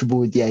be comfortable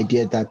with the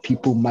idea that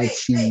people might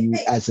see you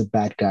as a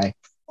bad guy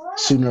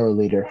sooner or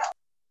later.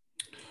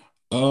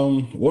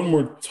 One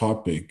more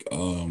topic,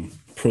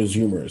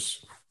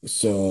 prosumers.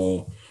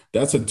 So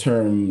that's a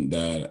term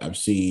that I've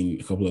seen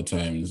a couple of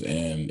times,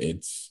 and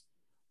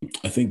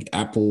I think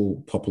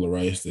Apple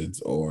popularized it,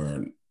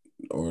 or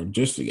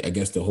just I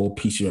guess the whole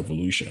PC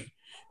revolution.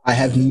 I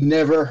have And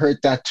never heard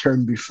that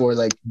term before.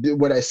 Like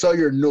when I saw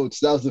your notes,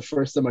 that was the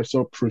first time I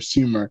saw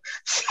prosumer.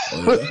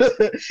 oh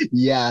So,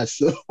 yeah,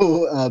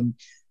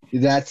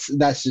 yeah,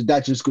 so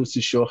that just goes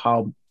to show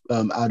how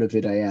out of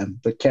it I am.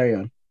 But carry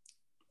on.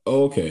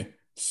 oh, okay.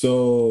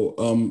 So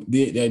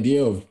the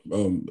idea of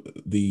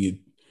the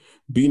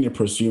being a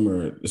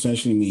prosumer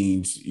essentially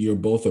means you're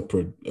both a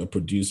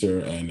producer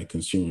and a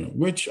consumer,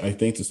 which I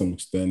think to some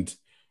extent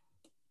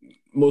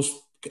most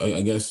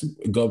I guess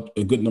a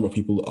good number of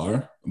people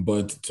are,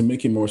 but to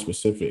make it more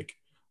specific,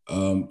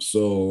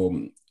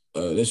 so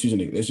let's use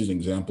an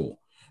example.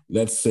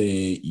 Let's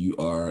say you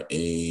are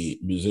a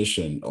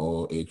musician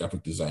or a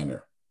graphic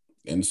designer,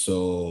 and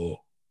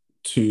so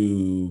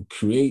to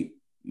create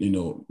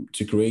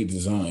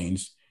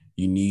designs,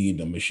 you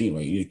need a machine,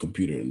 right? You need a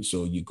computer, and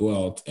so you go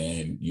out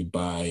and you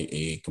buy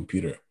a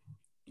computer,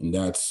 and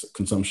that's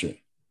consumption.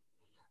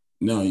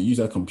 Now you use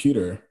that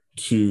computer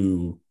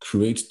to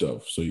create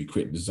stuff. So you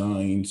create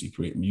designs, you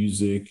create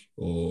music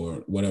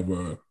or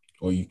whatever,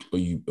 or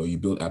you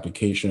build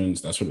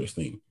applications, that sort of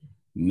thing.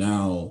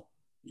 Now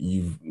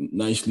you've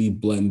nicely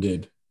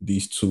blended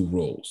these two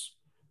roles.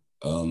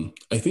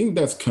 I think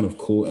that's kind of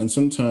cool. And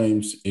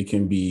sometimes it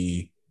can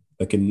be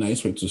like a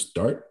nice way to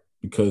start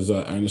because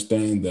I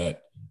understand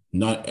that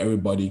not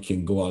everybody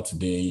can go out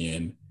today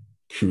and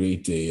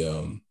create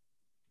a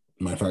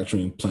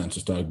manufacturing plant to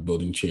start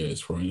building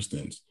chairs, for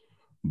instance.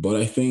 But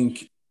I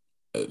think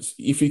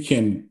if you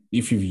can,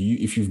 if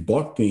you've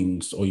bought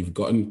things or you've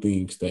gotten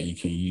things that you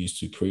can use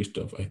to create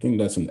stuff, I think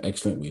that's an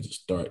excellent way to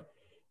start.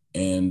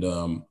 And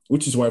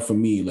which is why for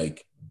me,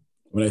 like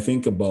when I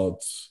think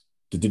about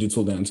the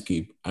digital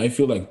landscape, I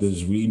feel like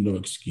there's really no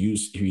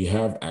excuse if you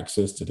have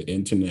access to the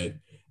internet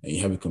and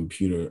you have a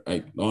computer.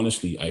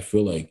 I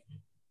feel like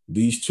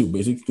these two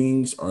basic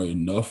things are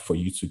enough for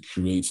you to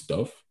create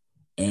stuff.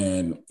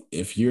 And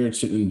if you're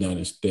sitting down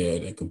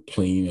instead and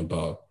complaining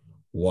about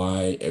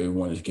why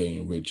everyone is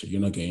getting rich,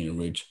 you're not getting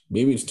rich,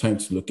 maybe it's time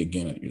to look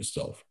again at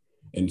yourself.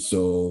 And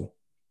so,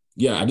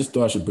 yeah, I just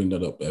thought I should bring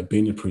that up.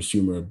 Being a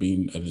consumer,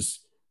 being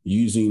just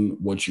using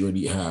what you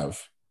already have.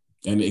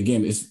 And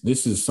again,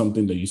 this is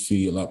something that you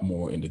see a lot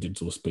more in the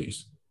digital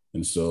space.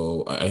 And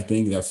so I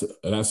think that's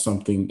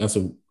something that's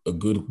a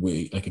good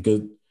way, like a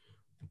good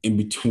in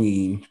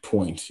between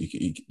point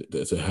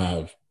to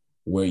have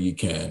where you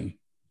can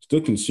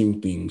still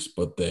consume things,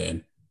 but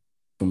then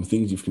from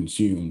things you've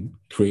consumed,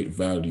 create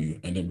value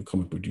and then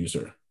become a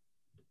producer.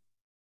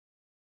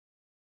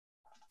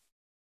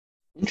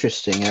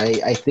 Interesting.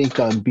 I think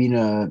being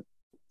a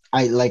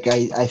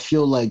I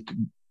feel like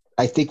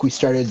I think we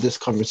started this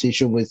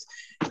conversation with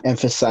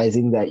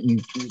emphasizing that you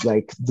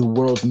like the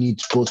world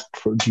needs both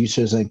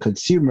producers and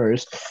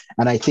consumers,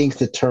 and I think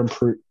the term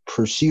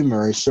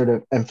prosumer is sort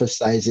of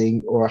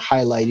emphasizing or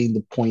highlighting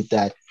the point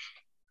that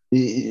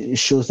it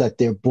shows that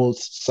they're both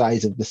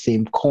sides of the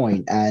same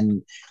coin,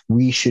 and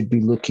we should be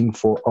looking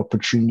for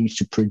opportunities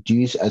to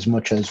produce as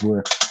much as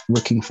we're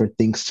looking for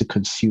things to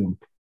consume.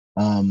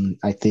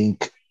 I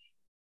think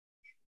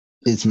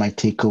is my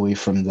takeaway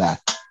from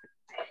that.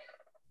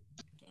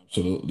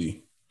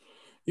 Absolutely.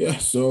 Yeah.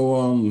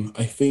 So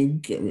I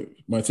think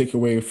my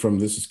takeaway from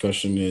this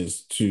discussion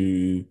is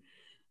to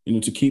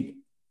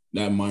keep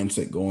that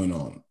mindset going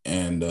on.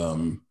 And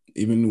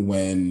even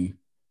when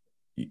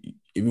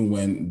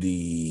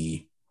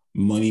the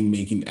money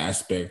making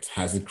aspect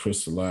hasn't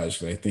crystallized,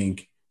 'cause I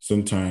think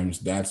sometimes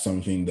that's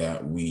something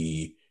that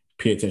we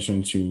pay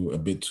attention to a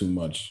bit too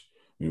much.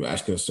 We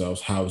ask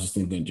ourselves, how is this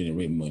thing going to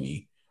generate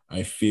money?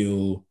 I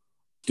feel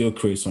still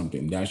create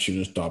something that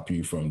shouldn't stop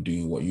you from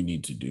doing what you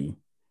need to do.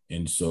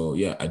 And so,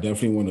 yeah, I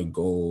definitely want to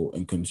go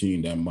and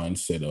continue that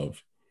mindset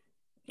of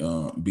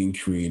being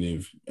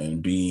creative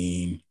and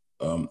being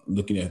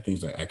looking at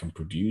things that I can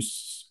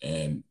produce,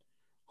 and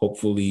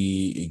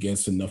hopefully it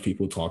gets enough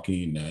people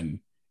talking and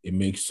it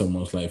makes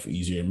someone's life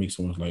easier, it makes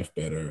someone's life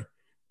better.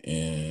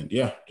 And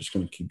yeah, just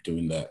gonna keep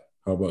doing that.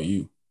 How about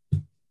you?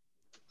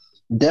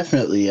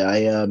 Definitely,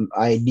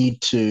 I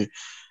need to.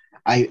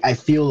 I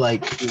feel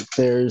like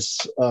there's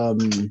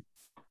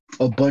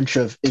a bunch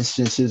of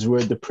instances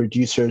where the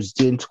producers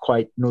didn't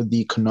quite know the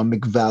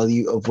economic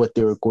value of what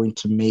they were going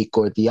to make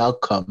or the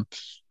outcome,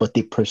 but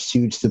they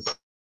pursued the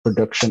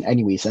production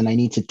anyways. And I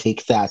need to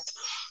take that.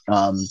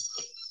 Um,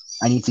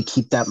 I need to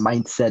keep that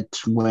mindset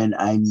when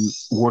I'm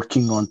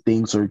working on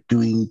things or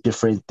doing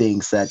different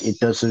things. That it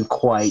doesn't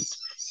quite.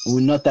 Well,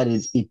 not that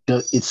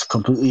it's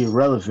completely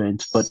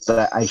irrelevant, but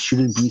that I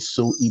shouldn't be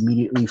so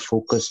immediately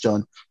focused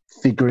on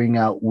figuring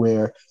out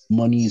where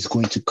money is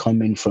going to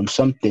come in from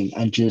something,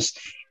 and just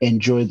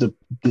enjoy the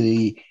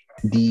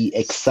the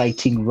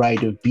exciting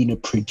ride of being a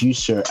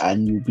producer,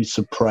 and you'll be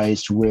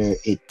surprised where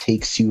it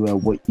takes you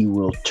and what you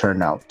will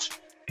turn out.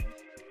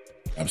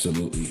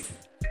 Absolutely.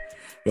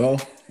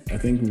 Well, I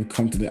think we've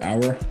come to the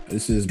hour.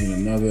 This has been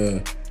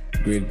another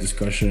great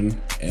discussion,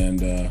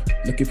 and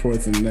looking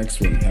forward to the next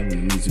one. Have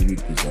an amazing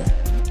week, Lisa.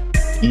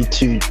 You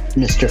too,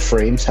 Mr.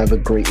 Frames. Have a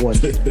great one.